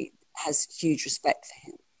absolutely has huge respect for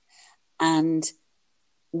him, and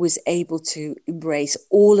was able to embrace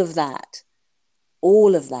all of that,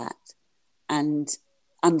 and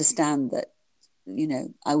understand that, you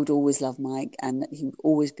know, I would always love Mike and that he would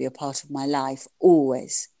always be a part of my life,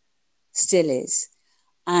 always, still is.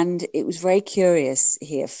 And it was very curious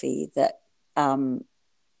here, Fee, that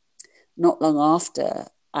not long after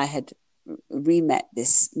I had re-met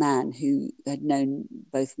this man who had known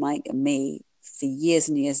both Mike and me for years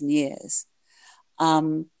and years and years,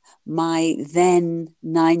 my then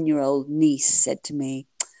 9-year-old niece said to me,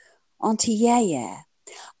 Auntie Yeah,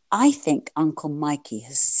 I think Uncle Mikey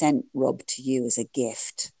has sent Rob to you as a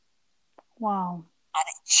gift. Wow. And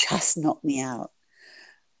it just knocked me out.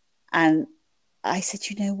 And I said,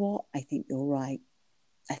 you know what? I think you're right.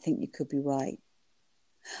 I think you could be right.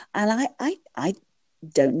 And I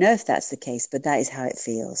don't know if that's the case, but that is how it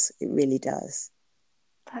feels. It really does.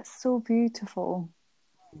 That's so beautiful.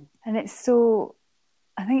 And it's so,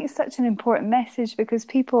 I think it's such an important message, because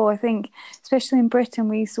people, I think, especially in Britain,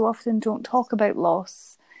 we so often don't talk about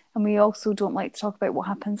loss, and we also don't like to talk about what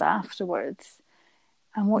happens afterwards.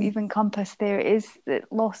 And what you've encompassed there is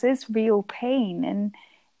that loss is real pain,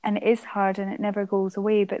 and it is hard, and it never goes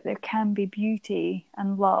away, but there can be beauty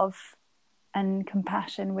and love and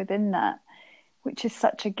compassion within that, which is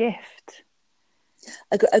such a gift.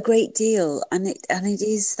 A great deal. And it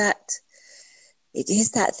is that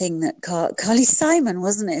thing that Carly Simon,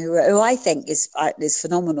 wasn't it, who I think is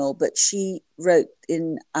phenomenal, but she wrote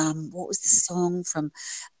in, what was the song from,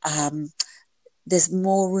 There's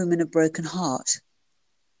More Room in a Broken Heart.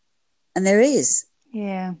 And there is.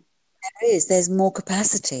 Yeah. There's more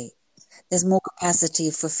capacity. There's more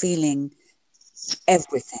capacity for feeling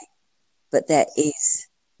everything, but there is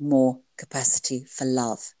more capacity for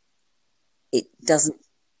love. It doesn't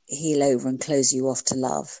heal over and close you off to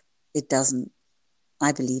love. It doesn't.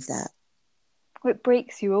 I believe that. It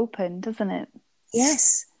breaks you open, doesn't it?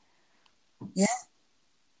 Yes. Yeah.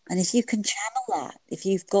 And if you can channel that, if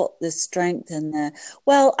you've got the strength and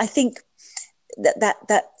well, I think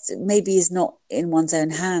that maybe is not in one's own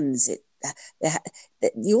hands.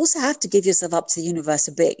 You also have to give yourself up to the universe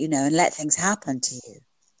a bit, and let things happen to you.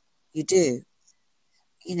 You do.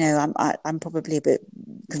 I'm probably a bit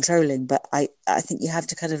controlling, but I think you have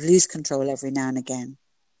to kind of lose control every now and again.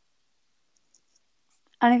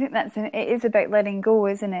 And I think it is about letting go,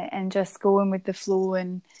 isn't it? And just going with the flow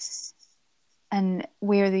and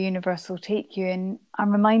where the universe will take you. And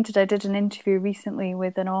I'm reminded, I did an interview recently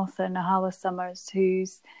with an author, Nahala Summers,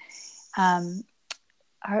 who's when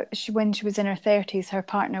she was in her 30s, her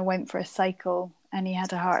partner went for a cycle and he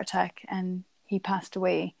had a heart attack and he passed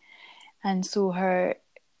away. And so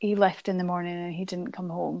he left in the morning and he didn't come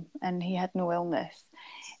home and he had no illness.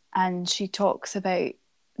 And she talks about,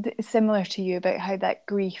 similar to you, about how that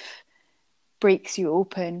grief breaks you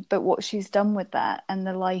open, but what she's done with that and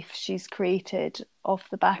the life she's created off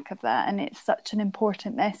the back of that. And it's such an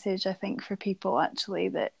important message, I think, for people actually,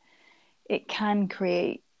 that it can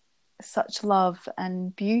create such love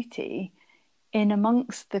and beauty in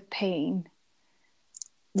amongst the pain.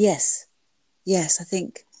 Yes, I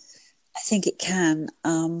think it can.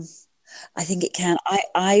 I think it can.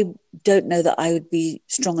 I don't know that I would be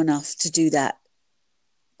strong enough to do that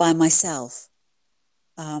by myself.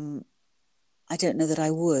 I don't know that I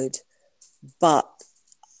would, but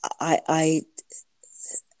I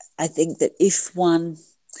think that if one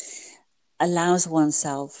allows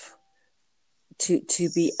oneself to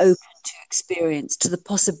be open to experience, to the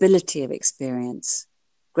possibility of experience,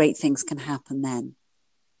 great things can happen then.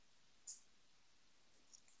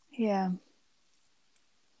 Yeah.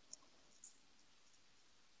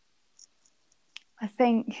 I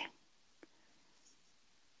think.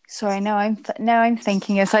 Sorry, now I'm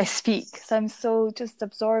thinking as I speak, because I'm so just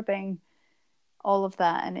absorbing all of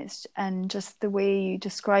that, and just the way you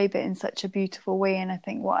describe it in such a beautiful way. And I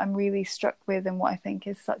think what I'm really struck with, and what I think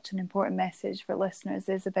is such an important message for listeners,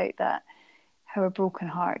 is about that, how a broken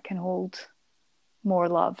heart can hold more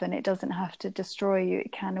love, and it doesn't have to destroy you.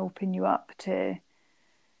 It can open you up to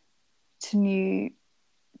new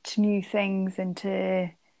things, and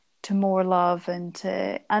to more love, and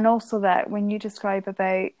also that when you describe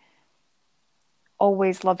about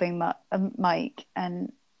always loving Mike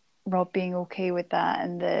and Rob being okay with that,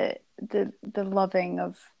 and the loving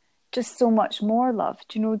of just so much more love.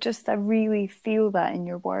 Just I really feel that in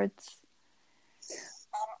your words.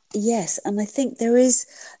 Yes, and I think there is.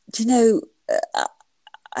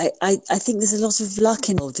 I think there's a lot of luck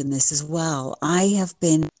involved in this as well. I have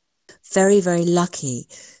been very, very lucky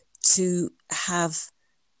to have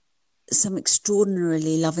some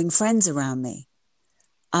extraordinarily loving friends around me,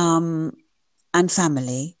 and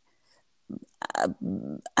family,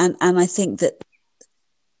 and I think that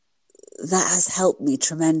has helped me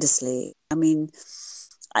tremendously. I mean,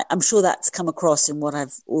 I'm sure that's come across in what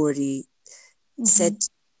I've already said,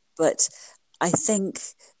 but I think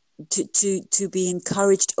to be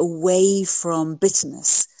encouraged away from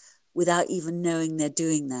bitterness without even knowing they're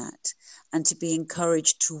doing that, and to be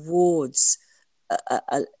encouraged towards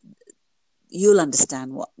you'll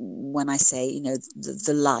understand when I say,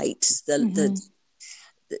 the light,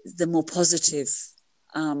 the more positive,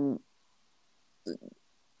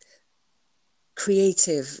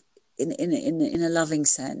 creative, in a loving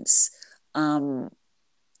sense, end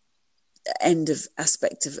of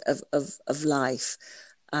aspect of life,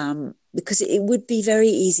 because it would be very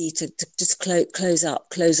easy to just close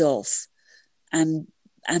off, and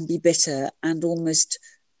be bitter and almost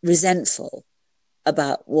resentful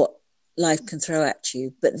about what life can throw at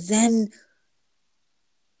you. But then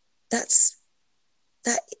that's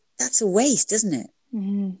a waste, isn't it?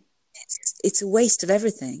 Mm-hmm. It's a waste of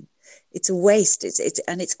everything. It's a waste.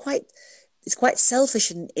 It's quite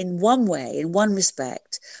selfish in one way, in one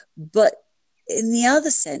respect, but in the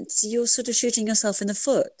other sense, you're sort of shooting yourself in the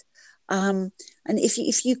foot. And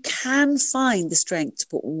if you can find the strength to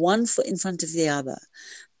put one foot in front of the other,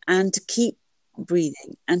 and to keep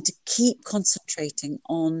breathing, and to keep concentrating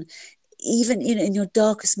on, even in your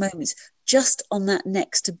darkest moments, just on that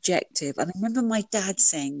next objective. And I remember my dad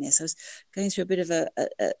saying this. I was going through a bit of a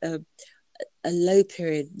low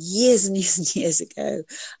period years and years and years ago,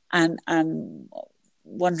 and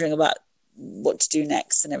wondering about what to do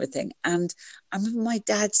next and everything. And I remember my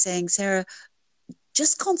dad saying, Sarah,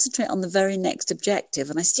 just concentrate on the very next objective.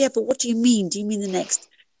 And I said, yeah, but what do you mean? Do you mean the next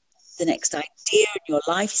idea in your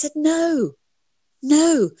life? He said, no,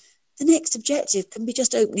 the next objective can be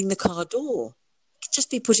just opening the car door. It can just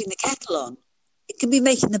be putting the kettle on. It can be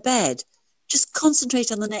making the bed. Just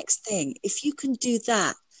concentrate on the next thing. If you can do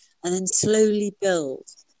that and then slowly build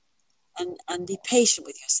and be patient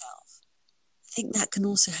with yourself, I think that can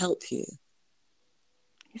also help you.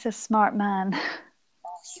 He's a smart man.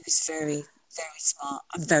 He was very, very smart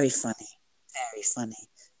and very funny. Very funny.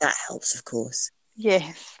 That helps, of course.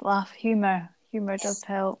 Yes, laugh, humour. Humour does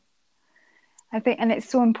help. I think, and it's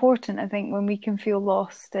so important, I think, when we can feel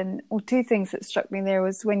lost. And two things that struck me there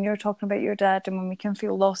was when you're talking about your dad and when we can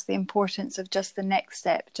feel lost, the importance of just the next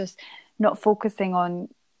step, just not focusing on,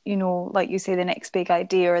 you know, like you say, the next big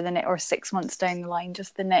idea or 6 months down the line,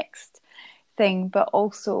 just the next thing. But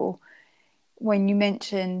also when you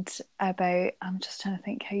mentioned about, I'm just trying to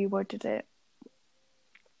think how you worded it,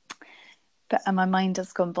 but my mind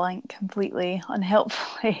has gone blank completely,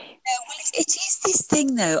 unhelpfully. No, well, it is this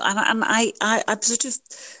thing though, and I'm sort of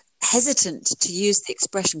hesitant to use the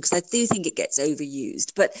expression because I do think it gets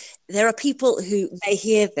overused. But there are people who may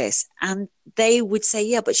hear this and they would say,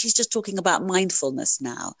 "Yeah, but she's just talking about mindfulness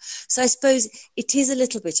now." So I suppose it is a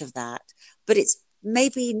little bit of that, but it's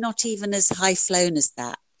maybe not even as high flown as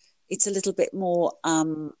that. It's a little bit more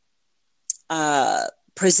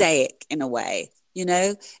prosaic in a way. You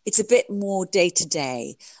know, it's a bit more day to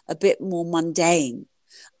day, a bit more mundane,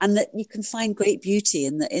 and that you can find great beauty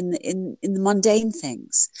in the mundane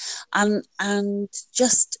things, and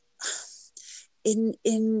just in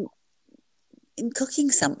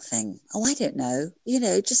cooking something. Oh, I don't know, you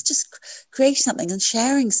know, just creating something and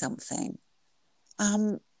sharing something.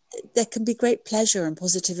 There can be great pleasure and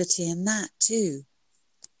positivity in that too.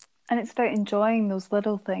 And it's about enjoying those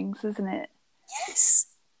little things, isn't it? Yes.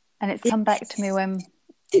 And it's come back to me when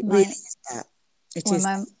it really is that.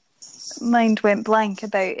 My mind went blank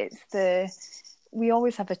about we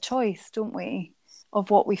always have a choice, don't we,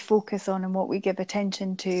 of what we focus on and what we give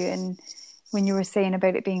attention to. And when you were saying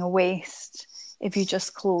about it being a waste, if you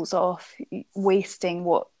just close off, wasting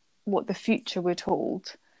what the future would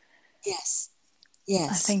hold. Yes.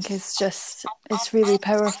 I think it's really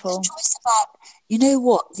powerful. And the choice about, you know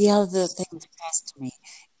what, the other thing that occurs to me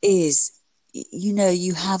is, you know,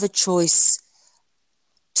 you have a choice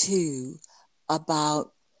too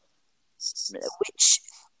about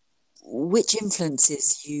which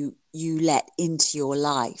influences you let into your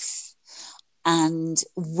life, and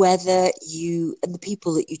whether and the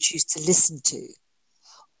people that you choose to listen to,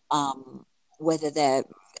 whether they're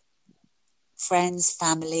friends,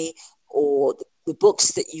 family, or the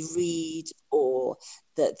books that you read, or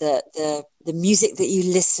the music that you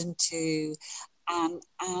listen to,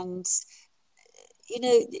 and you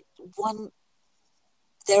know,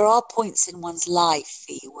 there are points in one's life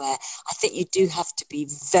where I think you do have to be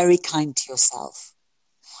very kind to yourself.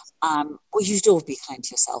 Well, you should always be kind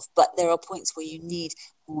to yourself, but there are points where you need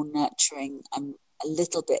more nurturing and a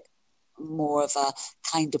little bit more of a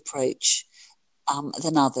kind approach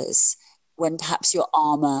than others, when perhaps your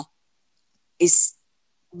armour is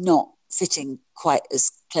not fitting quite as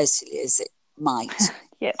closely as it might.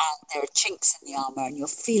 Yep. And there are chinks in the armour and you're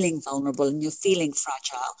feeling vulnerable and you're feeling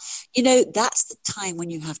fragile. You know, that's the time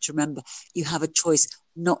when you have to remember you have a choice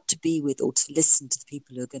not to be with or to listen to the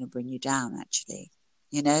people who are going to bring you down, actually,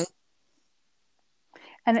 you know?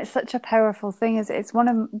 And it's such a powerful thing. It's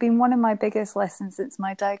been one of my biggest lessons since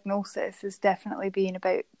my diagnosis has definitely been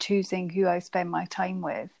about choosing who I spend my time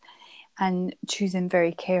with and choosing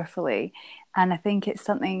very carefully. And I think it's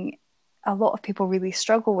something a lot of people really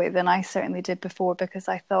struggle with, and I certainly did before, because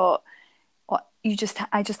I thought, I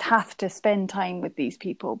just have to spend time with these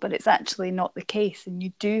people, but it's actually not the case, and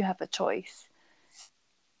you do have a choice.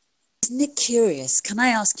 Isn't it curious? Can I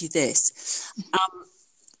ask you this?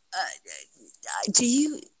 Do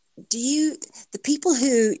you the people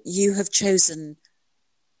who you have chosen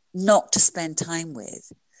not to spend time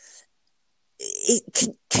with,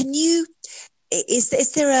 can you, is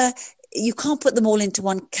there you can't put them all into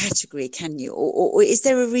one category, can you? Or is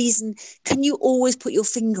there a reason? Can you always put your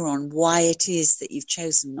finger on why it is that you've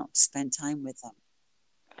chosen not to spend time with them?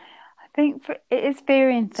 I think it is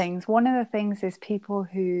varying things. One of the things is people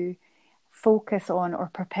who focus on or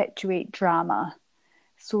perpetuate drama,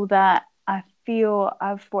 so that I feel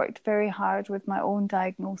I've worked very hard with my own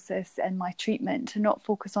diagnosis and my treatment to not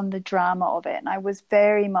focus on the drama of it. And I was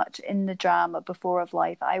very much in the drama before of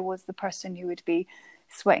life. I was the person who would be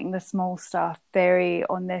sweating the small stuff, very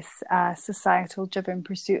on this societal driven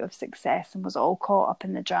pursuit of success, and was all caught up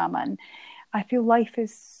in the drama. And I feel life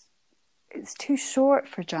is it's too short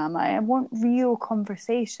for drama. I want real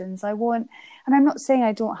conversations. And I'm not saying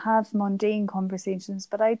I don't have mundane conversations,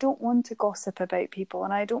 but I don't want to gossip about people,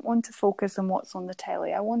 and I don't want to focus on what's on the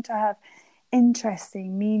telly. I want to have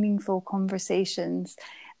interesting, meaningful conversations,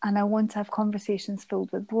 and I want to have conversations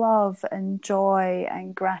filled with love and joy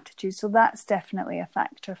and gratitude. So that's definitely a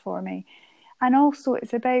factor for me. And also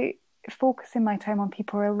it's about focusing my time on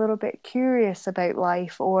people who are a little bit curious about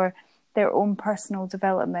life or their own personal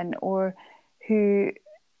development, or who,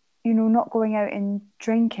 not going out and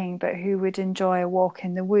drinking, but who would enjoy a walk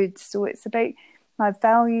in the woods. So it's about, my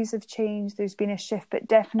values have changed. There's been a shift, but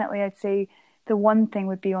definitely I'd say the one thing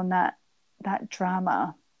would be on that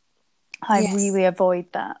drama. I really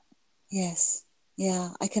avoid that. Yes. Yeah.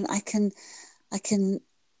 I can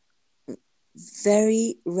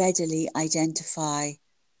very readily identify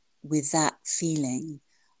with that feeling,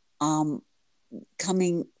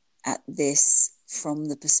 coming at this from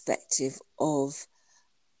the perspective of,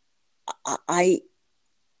 as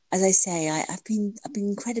I say, I've been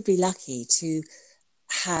incredibly lucky to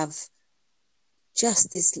have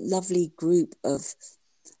just this lovely group of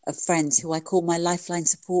friends who I call my lifeline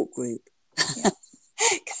support group,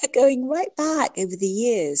 going right back over the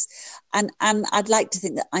years, and I'd like to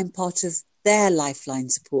think that I'm part of their lifeline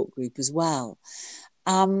support group as well.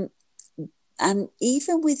 And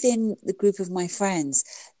even within the group of my friends,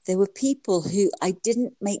 there were people who I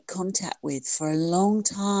didn't make contact with for a long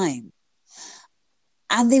time.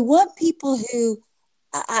 And they weren't people who,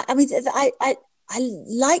 I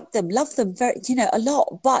liked them, loved them very, a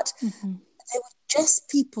lot, but they were just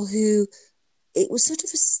people who, it was sort of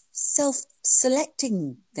a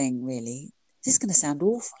self-selecting thing, really. This is going to sound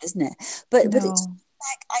awful, isn't it? But it's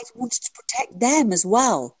like I wanted to protect them as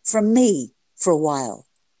well from me for a while.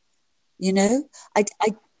 I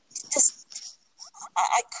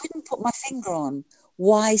couldn't put my finger on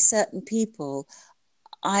why certain people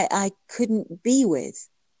I couldn't be with.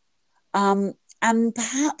 And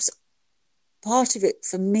perhaps part of it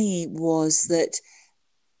for me was that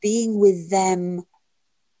being with them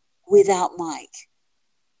without Mike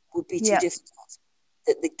would be too difficult,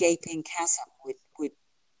 that the gaping chasm would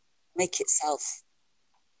make itself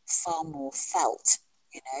far more felt,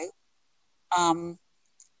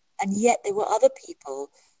 and yet there were other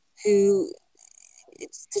people who,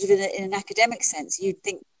 it's sort of in an academic sense, you'd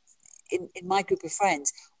think in my group of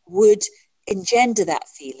friends would engender that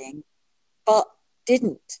feeling, but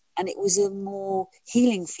didn't. And it was a more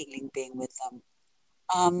healing feeling being with them.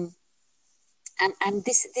 And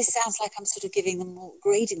this sounds like I'm sort of giving them or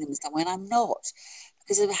grading them in some way, and I'm not,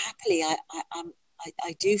 because happily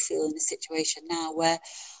I do feel in a situation now where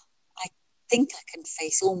I think I can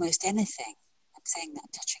face almost anything. I'm saying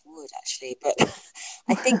that touching wood, actually, but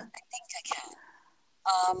I think I can.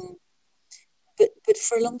 But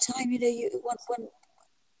for a long time,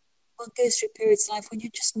 one goes through periods in life when you're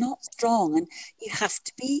just not strong, and you have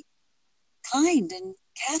to be kind and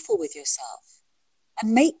careful with yourself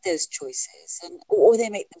and make those choices, or they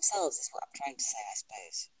make themselves, is what I'm trying to say, I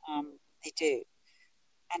suppose. They do,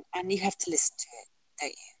 and you have to listen to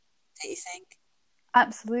it, don't you think?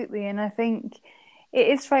 Absolutely, and I think it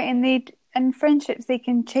is right. And friendships, they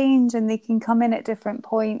can change, and they can come in at different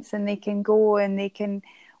points, and they can go, and they can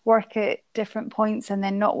work at different points, and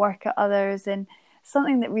then not work at others. And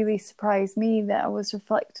something that really surprised me, that I was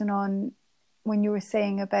reflecting on when you were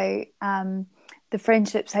saying about the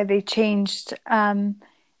friendships, how they changed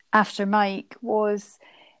after Mike, was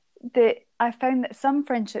that I found that some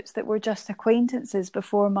friendships that were just acquaintances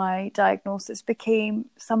before my diagnosis became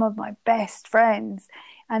some of my best friends,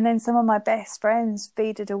 and then some of my best friends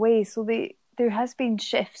faded away. So there has been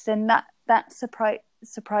shifts, and that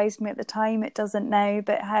surprised me at the time. It doesn't now,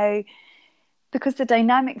 but because the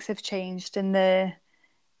dynamics have changed, so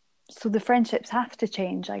the friendships have to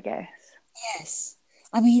change, I guess. Yes,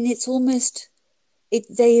 I mean, it's almost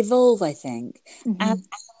they evolve, I think, and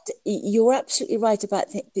you're absolutely right about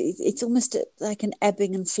it's almost like an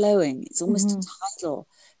ebbing and flowing. It's almost a tidal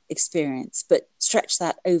experience, but stretch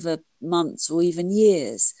that over months or even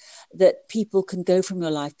years, that people can go from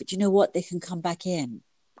your life, but you know what, they can come back in.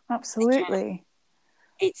 Absolutely.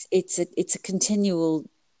 It's a continual,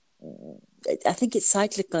 I think it's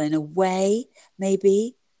cyclical in a way,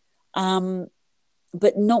 maybe,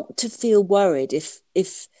 but not to feel worried if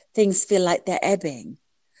things feel like they're ebbing,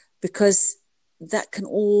 because that can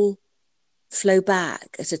all flow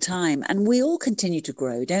back at a time, and we all continue to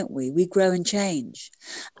grow, don't we? We grow and change,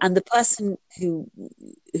 and the person who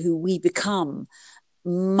we become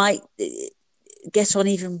might get on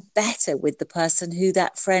even better with the person who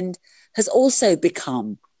that friend has also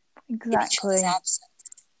become. Exactly.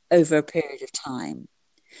 Over a period of time.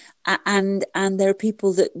 And there are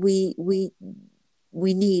people that we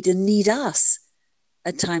need and need us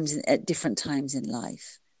at times, at different times in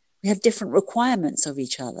life. We have different requirements of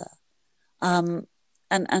each other. And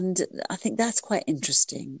I think that's quite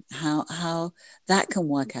interesting how that can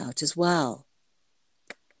work out as well.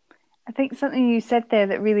 I think something you said there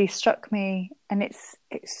that really struck me, and it's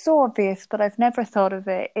so obvious, but I've never thought of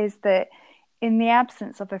it, is that in the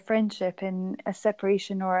absence of a friendship, in a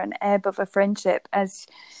separation or an ebb of a friendship, as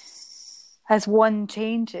one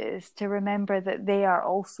changes, to remember that they are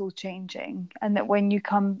also changing, and that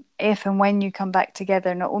if and when you come back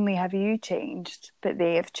together, not only have you changed, but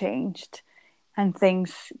they have changed, and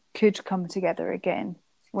things could come together again.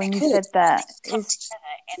 When you said that,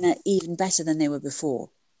 in even better than they were before.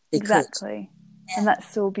 Exactly. Yeah. And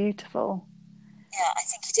that's so beautiful. Yeah, I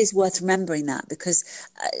think it is worth remembering that, because,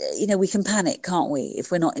 we can panic, can't we,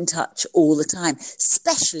 if we're not in touch all the time,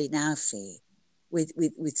 especially now, Fee,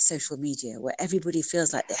 with social media, where everybody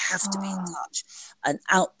feels like they have to be in touch and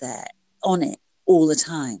out there on it all the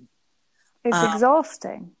time. It's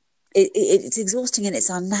exhausting. It's exhausting, and it's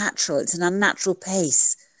unnatural. It's an unnatural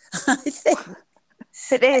pace, I think.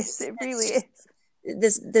 It is. It really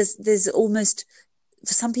is. There's almost,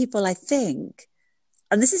 for some people, I think,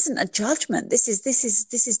 and this isn't a judgment. This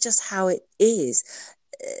is just how it is.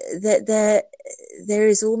 There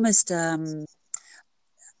is almost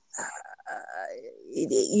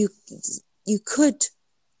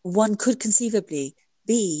one could conceivably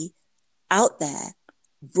be out there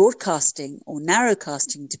broadcasting or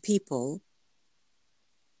narrowcasting to people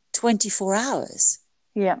 24 hours.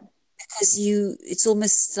 Yeah. Because it's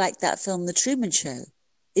almost like that film, The Truman Show.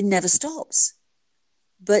 It never stops.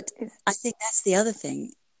 But I think that's the other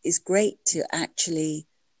thing. It's great to actually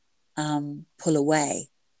pull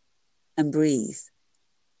away and breathe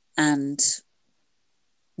and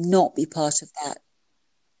not be part of that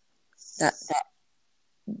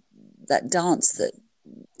dance that,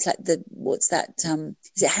 it's like what's that?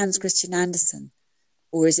 Is it Hans Christian Andersen,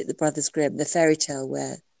 or is it the Brothers Grimm, the fairy tale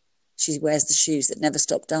where she wears the shoes that never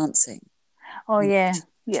stop dancing? Oh yeah,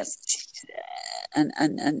 yes. And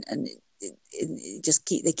just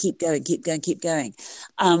they keep going,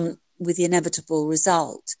 with the inevitable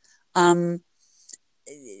result to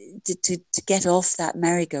get off that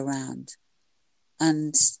merry-go-round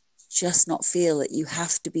and just not feel that you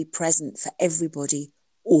have to be present for everybody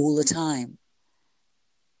all the time.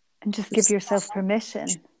 And just give yourself permission.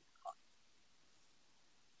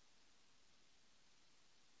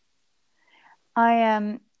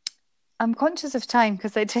 I'm conscious of time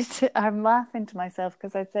because I'm laughing to myself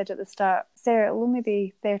because I said at the start, Sarah, it'll only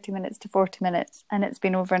be 30 minutes to 40 minutes, and it's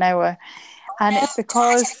been over an hour. And it's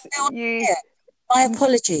because My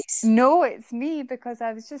apologies. No, it's me, because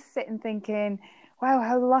I was just sitting thinking, wow,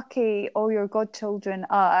 how lucky all your godchildren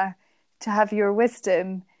are to have your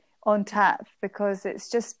wisdom on tap, because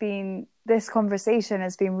it's just been, this conversation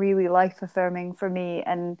has been really life-affirming for me,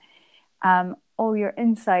 and all your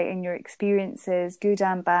insight and your experiences, good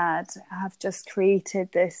and bad, have just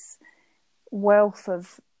created this wealth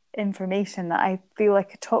of information that I feel like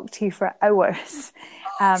I could talk to you for hours.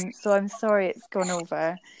 So I'm sorry it's gone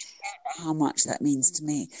over. How much that means to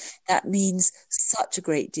me. That means such a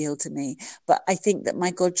great deal to me. But I think that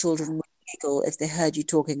my godchildren would giggle if they heard you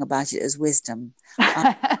talking about it as wisdom. The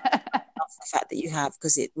fact that you have,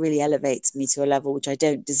 because it really elevates me to a level which I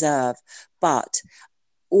don't deserve. But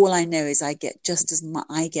all I know is I get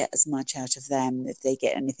as much out of them if they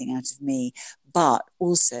get anything out of me. But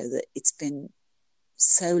also that it's been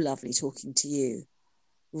so lovely talking to you,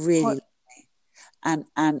 really lovely. And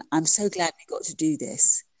I'm so glad we got to do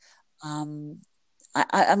this. I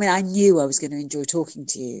mean, I knew I was going to enjoy talking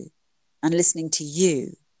to you and listening to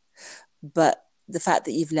you, but the fact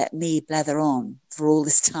that you've let me blather on for all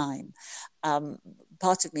this time,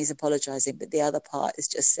 part of me is apologising, but the other part is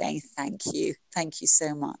just saying thank you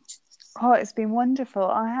so much. Oh, it's been wonderful.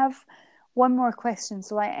 I have one more question,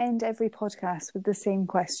 so I end every podcast with the same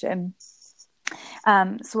question.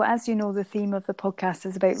 So as you know, the theme of the podcast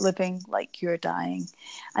is about living like you're dying.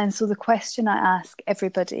 And so the question I ask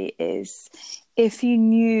everybody is, if you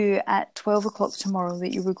knew at 12 o'clock tomorrow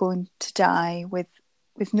that you were going to die with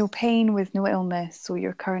no pain, with no illness, or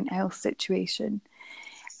your current health situation,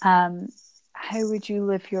 how would you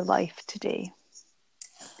live your life today?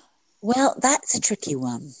 Well, that's a tricky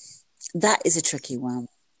one. That is a tricky one.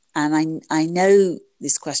 And I know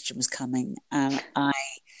this question was coming, and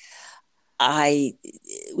I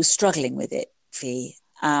was struggling with it, Fee.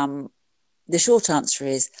 The short answer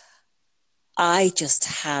is I just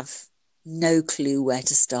have no clue where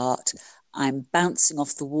to start. I'm bouncing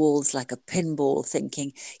off the walls like a pinball,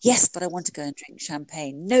 thinking, yes, but I want to go and drink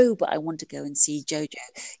champagne. No, but I want to go and see Jojo.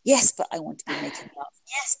 Yes, but I want to be making love.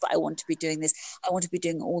 Yes, but I want to be doing this. I want to be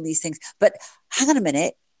doing all these things. But hang on a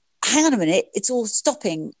minute. It's all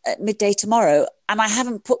stopping at midday tomorrow, and I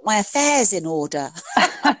haven't put my affairs in order.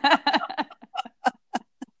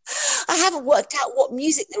 I haven't worked out what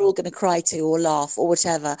music they're all going to cry to or laugh or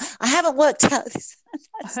whatever. I haven't worked out this.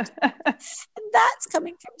 And that's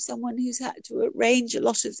coming from someone who's had to arrange a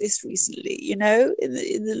lot of this recently, in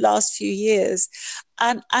the last few years.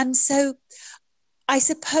 And so I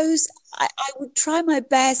suppose I would try my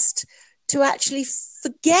best to actually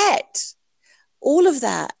forget all of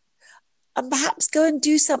that and perhaps go and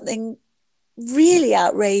do something really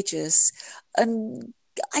outrageous and,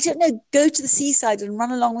 I don't know, go to the seaside and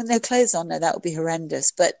run along with no clothes on. No, that would be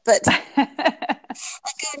horrendous. But I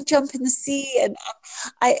go and jump in the sea. And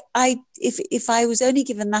if I was only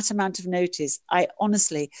given that amount of notice, I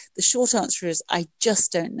honestly, the short answer is I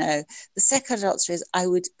just don't know. The second answer is it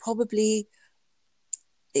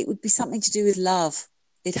would be something to do with love.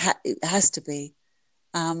 It has to be.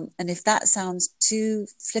 And if that sounds too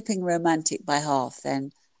flipping romantic by half,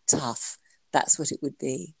 then tough. That's what it would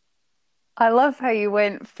be. I love how you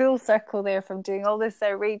went full circle there from doing all this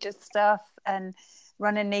outrageous stuff and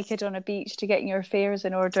running naked on a beach to getting your affairs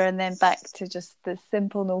in order, and then back to just the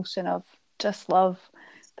simple notion of just love.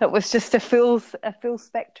 That was just a full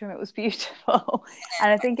spectrum. It was beautiful.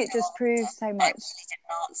 And I think it just proves how much... I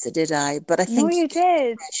didn't answer, did I? But I think... No, you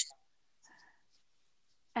did.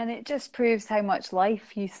 And it just proves how much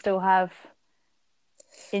life you still have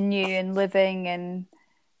in you and living, and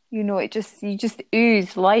you just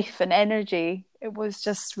ooze life and energy. It was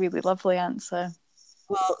just really lovely answer.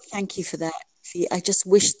 Well, thank you for that. I just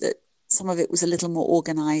wish that some of it was a little more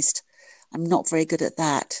organised. I'm not very good at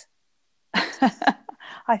that.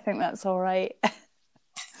 I think that's all right.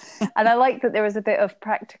 And I like that there was a bit of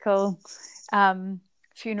practical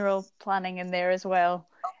funeral planning in there as well.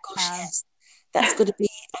 Oh gosh, yes. That's got to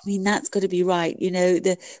be right.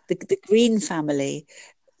 The Green family,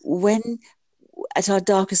 when at our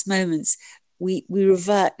darkest moments, we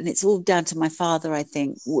revert, and it's all down to my father, I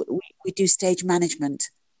think. We do stage management,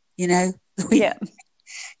 Yeah.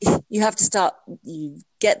 You have to start, you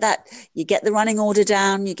get the running order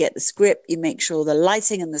down, you get the script, you make sure the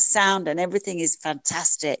lighting and the sound and everything is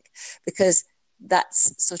fantastic, because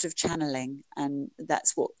that's sort of channeling, and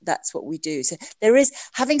that's what we do. So there is,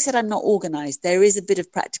 having said I'm not organized, there is a bit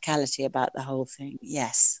of practicality about the whole thing.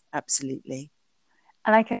 Yes, absolutely.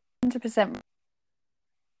 And I can 100%.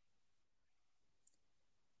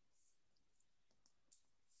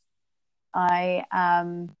 I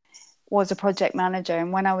was a project manager,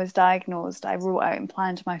 and when I was diagnosed, I wrote out and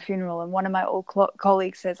planned my funeral, and one of my old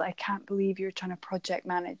colleagues says, I can't believe you're trying to project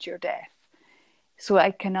manage your death. So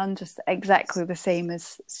I can understand exactly the same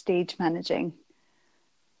as stage managing.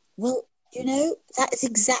 Well, that is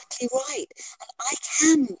exactly right.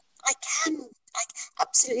 And I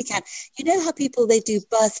absolutely can. You know how people, they do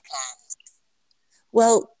birth plans?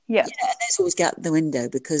 Well, yeah. And those always get out the window,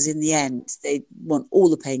 because in the end, they want all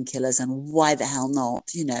the painkillers, and why the hell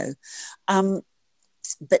not,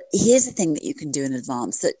 But here's the thing that you can do in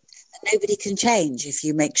advance that nobody can change if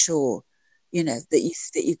you make sure, that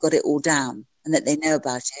you've got it all down and that they know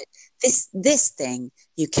about it. This thing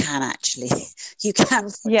you can manage,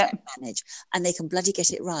 and they can bloody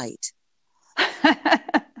get it right.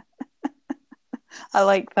 I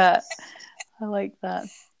like that.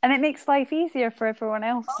 And it makes life easier for everyone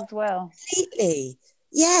else as well. Completely.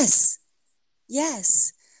 Yes.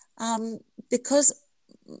 Because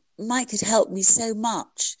Mike had helped us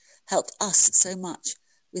so much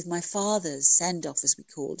with my father's send-off, as we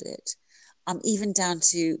called it. Even down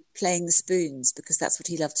to playing the spoons, because that's what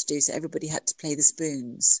he loved to do. So everybody had to play the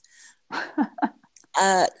spoons.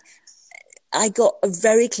 I got a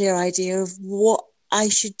very clear idea of what I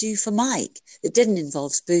should do for Mike. It didn't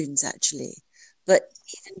involve spoons, actually, but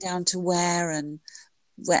even down to where. And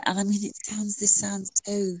I mean, this sounds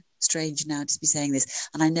so strange now to be saying this.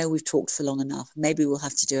 And I know we've talked for long enough. Maybe we'll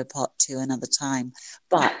have to do a part 2 another time.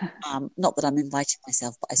 But not that I'm inviting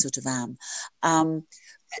myself, but I sort of am.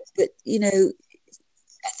 But I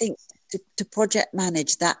think to project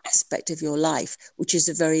manage that aspect of your life, which is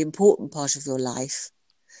a very important part of your life,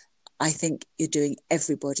 I think you're doing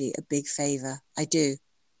everybody a big favour. I do.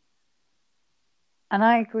 And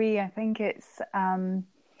I agree. I think it's, and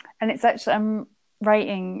it's actually, I'm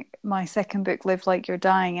writing my second book, Live Like You're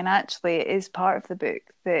Dying, and actually it is part of the book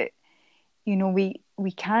that,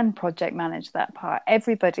 we can project manage that part.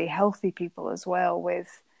 Everybody, healthy people as well, with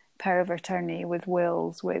power of attorney, with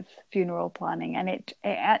wills, with funeral planning, and it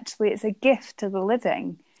actually, it's a gift to the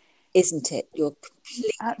living. Isn't it? You're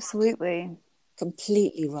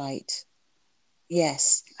completely right.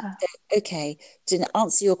 Yes. Okay. To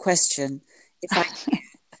answer your question, if I knew,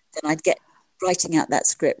 then I'd get writing out that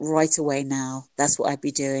script right away now. That's what I'd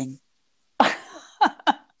be doing.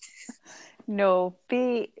 No,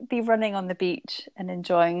 be running on the beach and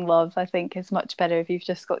enjoying love, I think, is much better if you've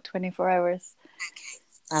just got 24 hours.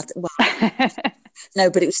 Okay. No,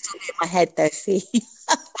 but it was still in my head though, Fee.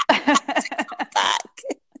 Back.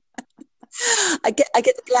 I get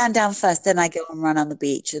the plan down first, then I go and run on the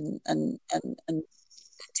beach and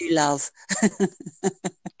do love.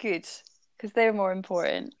 Good, because they're more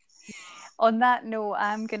important. On that note,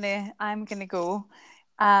 I'm gonna go.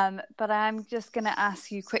 But I'm just going to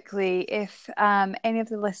ask you quickly if any of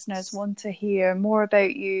the listeners want to hear more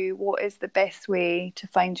about you, what is the best way to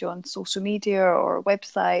find you on social media or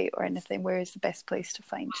website or anything? Where is the best place to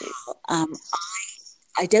find you?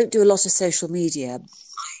 I don't do a lot of social media. I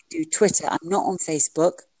do Twitter. I'm not on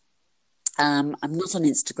Facebook. I'm not on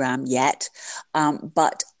Instagram yet,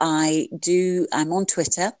 but I'm on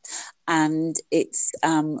Twitter, and it's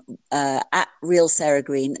at Real Sarah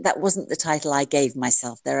Green. That wasn't the title I gave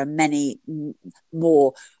myself. There are many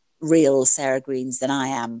more real Sarah Greens than I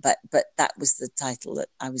am, but that was the title that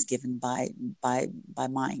I was given by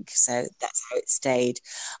Mike. So that's how it stayed.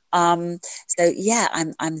 So yeah,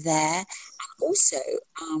 I'm there. And also,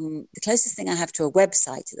 the closest thing I have to a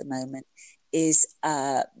website at the moment is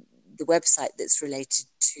the website that's related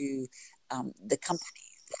to the company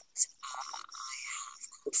that I have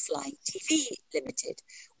called Flying TV Limited,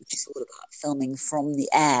 which is all about filming from the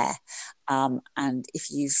air. And if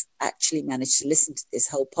you've actually managed to listen to this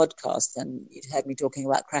whole podcast and you've heard me talking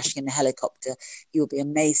about crashing in a helicopter, you'll be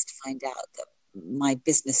amazed to find out that my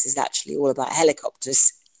business is actually all about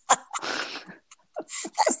helicopters.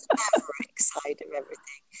 That's the maverick side of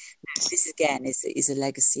everything. No, this again is a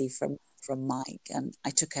legacy from Mike, and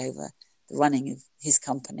I took over the running of his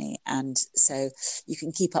company, and so you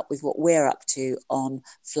can keep up with what we're up to on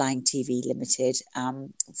Flying TV Limited,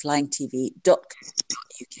 flyingtv.co.uk.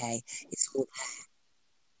 It's all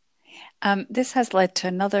there. This has led to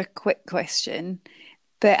another quick question,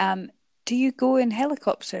 but do you go in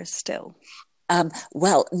helicopters still?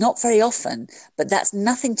 Well, not very often, but that's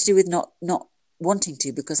nothing to do with not wanting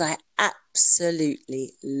to, because I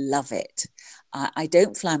absolutely love it. I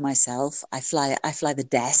don't fly myself. I fly the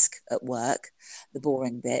desk at work, the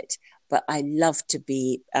boring bit. But I love to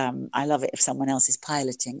be. I love it if someone else is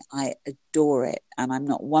piloting. I adore it, and I'm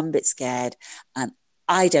not one bit scared. And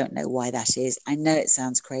I don't know why that is. I know it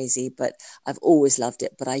sounds crazy, but I've always loved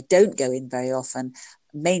it. But I don't go in very often,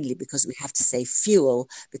 mainly because we have to save fuel,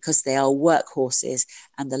 because they are workhorses,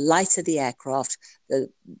 and the lighter the aircraft, the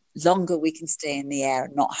longer we can stay in the air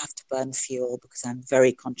and not have to burn fuel, because I'm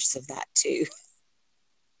very conscious of that too.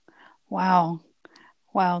 Wow,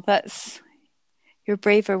 you're a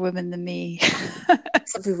braver woman than me.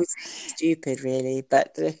 Some people say stupid, really,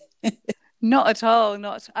 but not at all.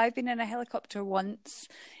 I've been in a helicopter once,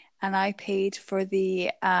 and I paid for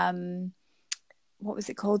the what was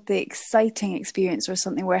it called? The exciting experience or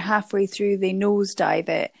something, where halfway through they nosedive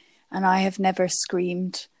it, and I have never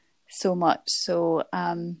screamed so much. So,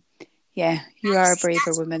 yeah, you are a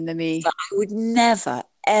braver woman than me. But I would never,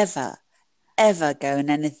 ever, ever go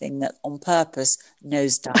in anything that on purpose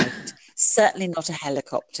nosedived. Certainly not a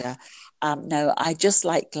helicopter. No, I just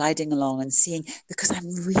like gliding along and seeing, because I'm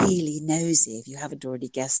really nosy, if you haven't already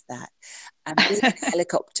guessed that. And being in a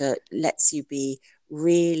helicopter lets you be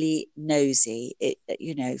really nosy.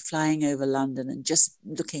 Flying over London and just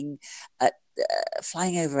looking at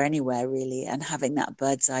flying over anywhere really, and having that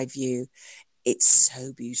bird's eye view, it's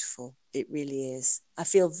so beautiful. It really is. I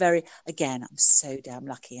feel I'm so damn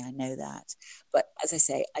lucky. I know that. But as I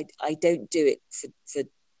say, I don't do it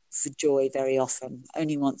for joy very often,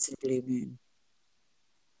 only once in a blue moon.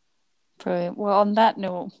 Brilliant. Well, on that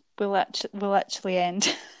note, we'll actually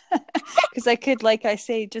end, because I could, like I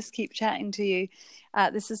say, just keep chatting to you.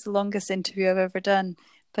 This is the longest interview I've ever done,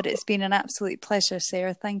 but it's been an absolute pleasure,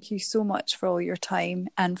 Sarah. Thank you so much for all your time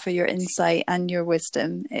and for your insight and your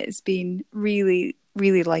wisdom. It's been really,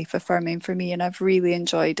 really life affirming for me, and I've really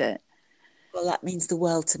enjoyed it. Well, that means the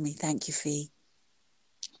world to me. Thank you, Fee.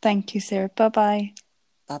 Thank you, Sarah. Bye-bye.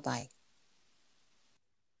 Bye-bye.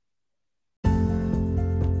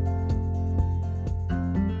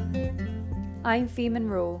 I'm Fee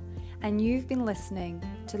Monroe, and you've been listening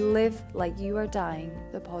to Live Like You Are Dying,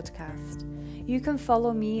 the podcast. You can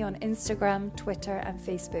follow me on Instagram, Twitter, and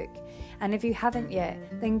Facebook. And if you haven't yet,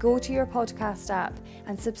 then go to your podcast app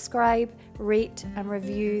and subscribe, rate, and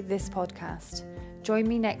review this podcast. Join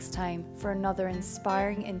me next time for another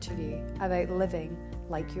inspiring interview about living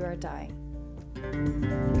like you are dying.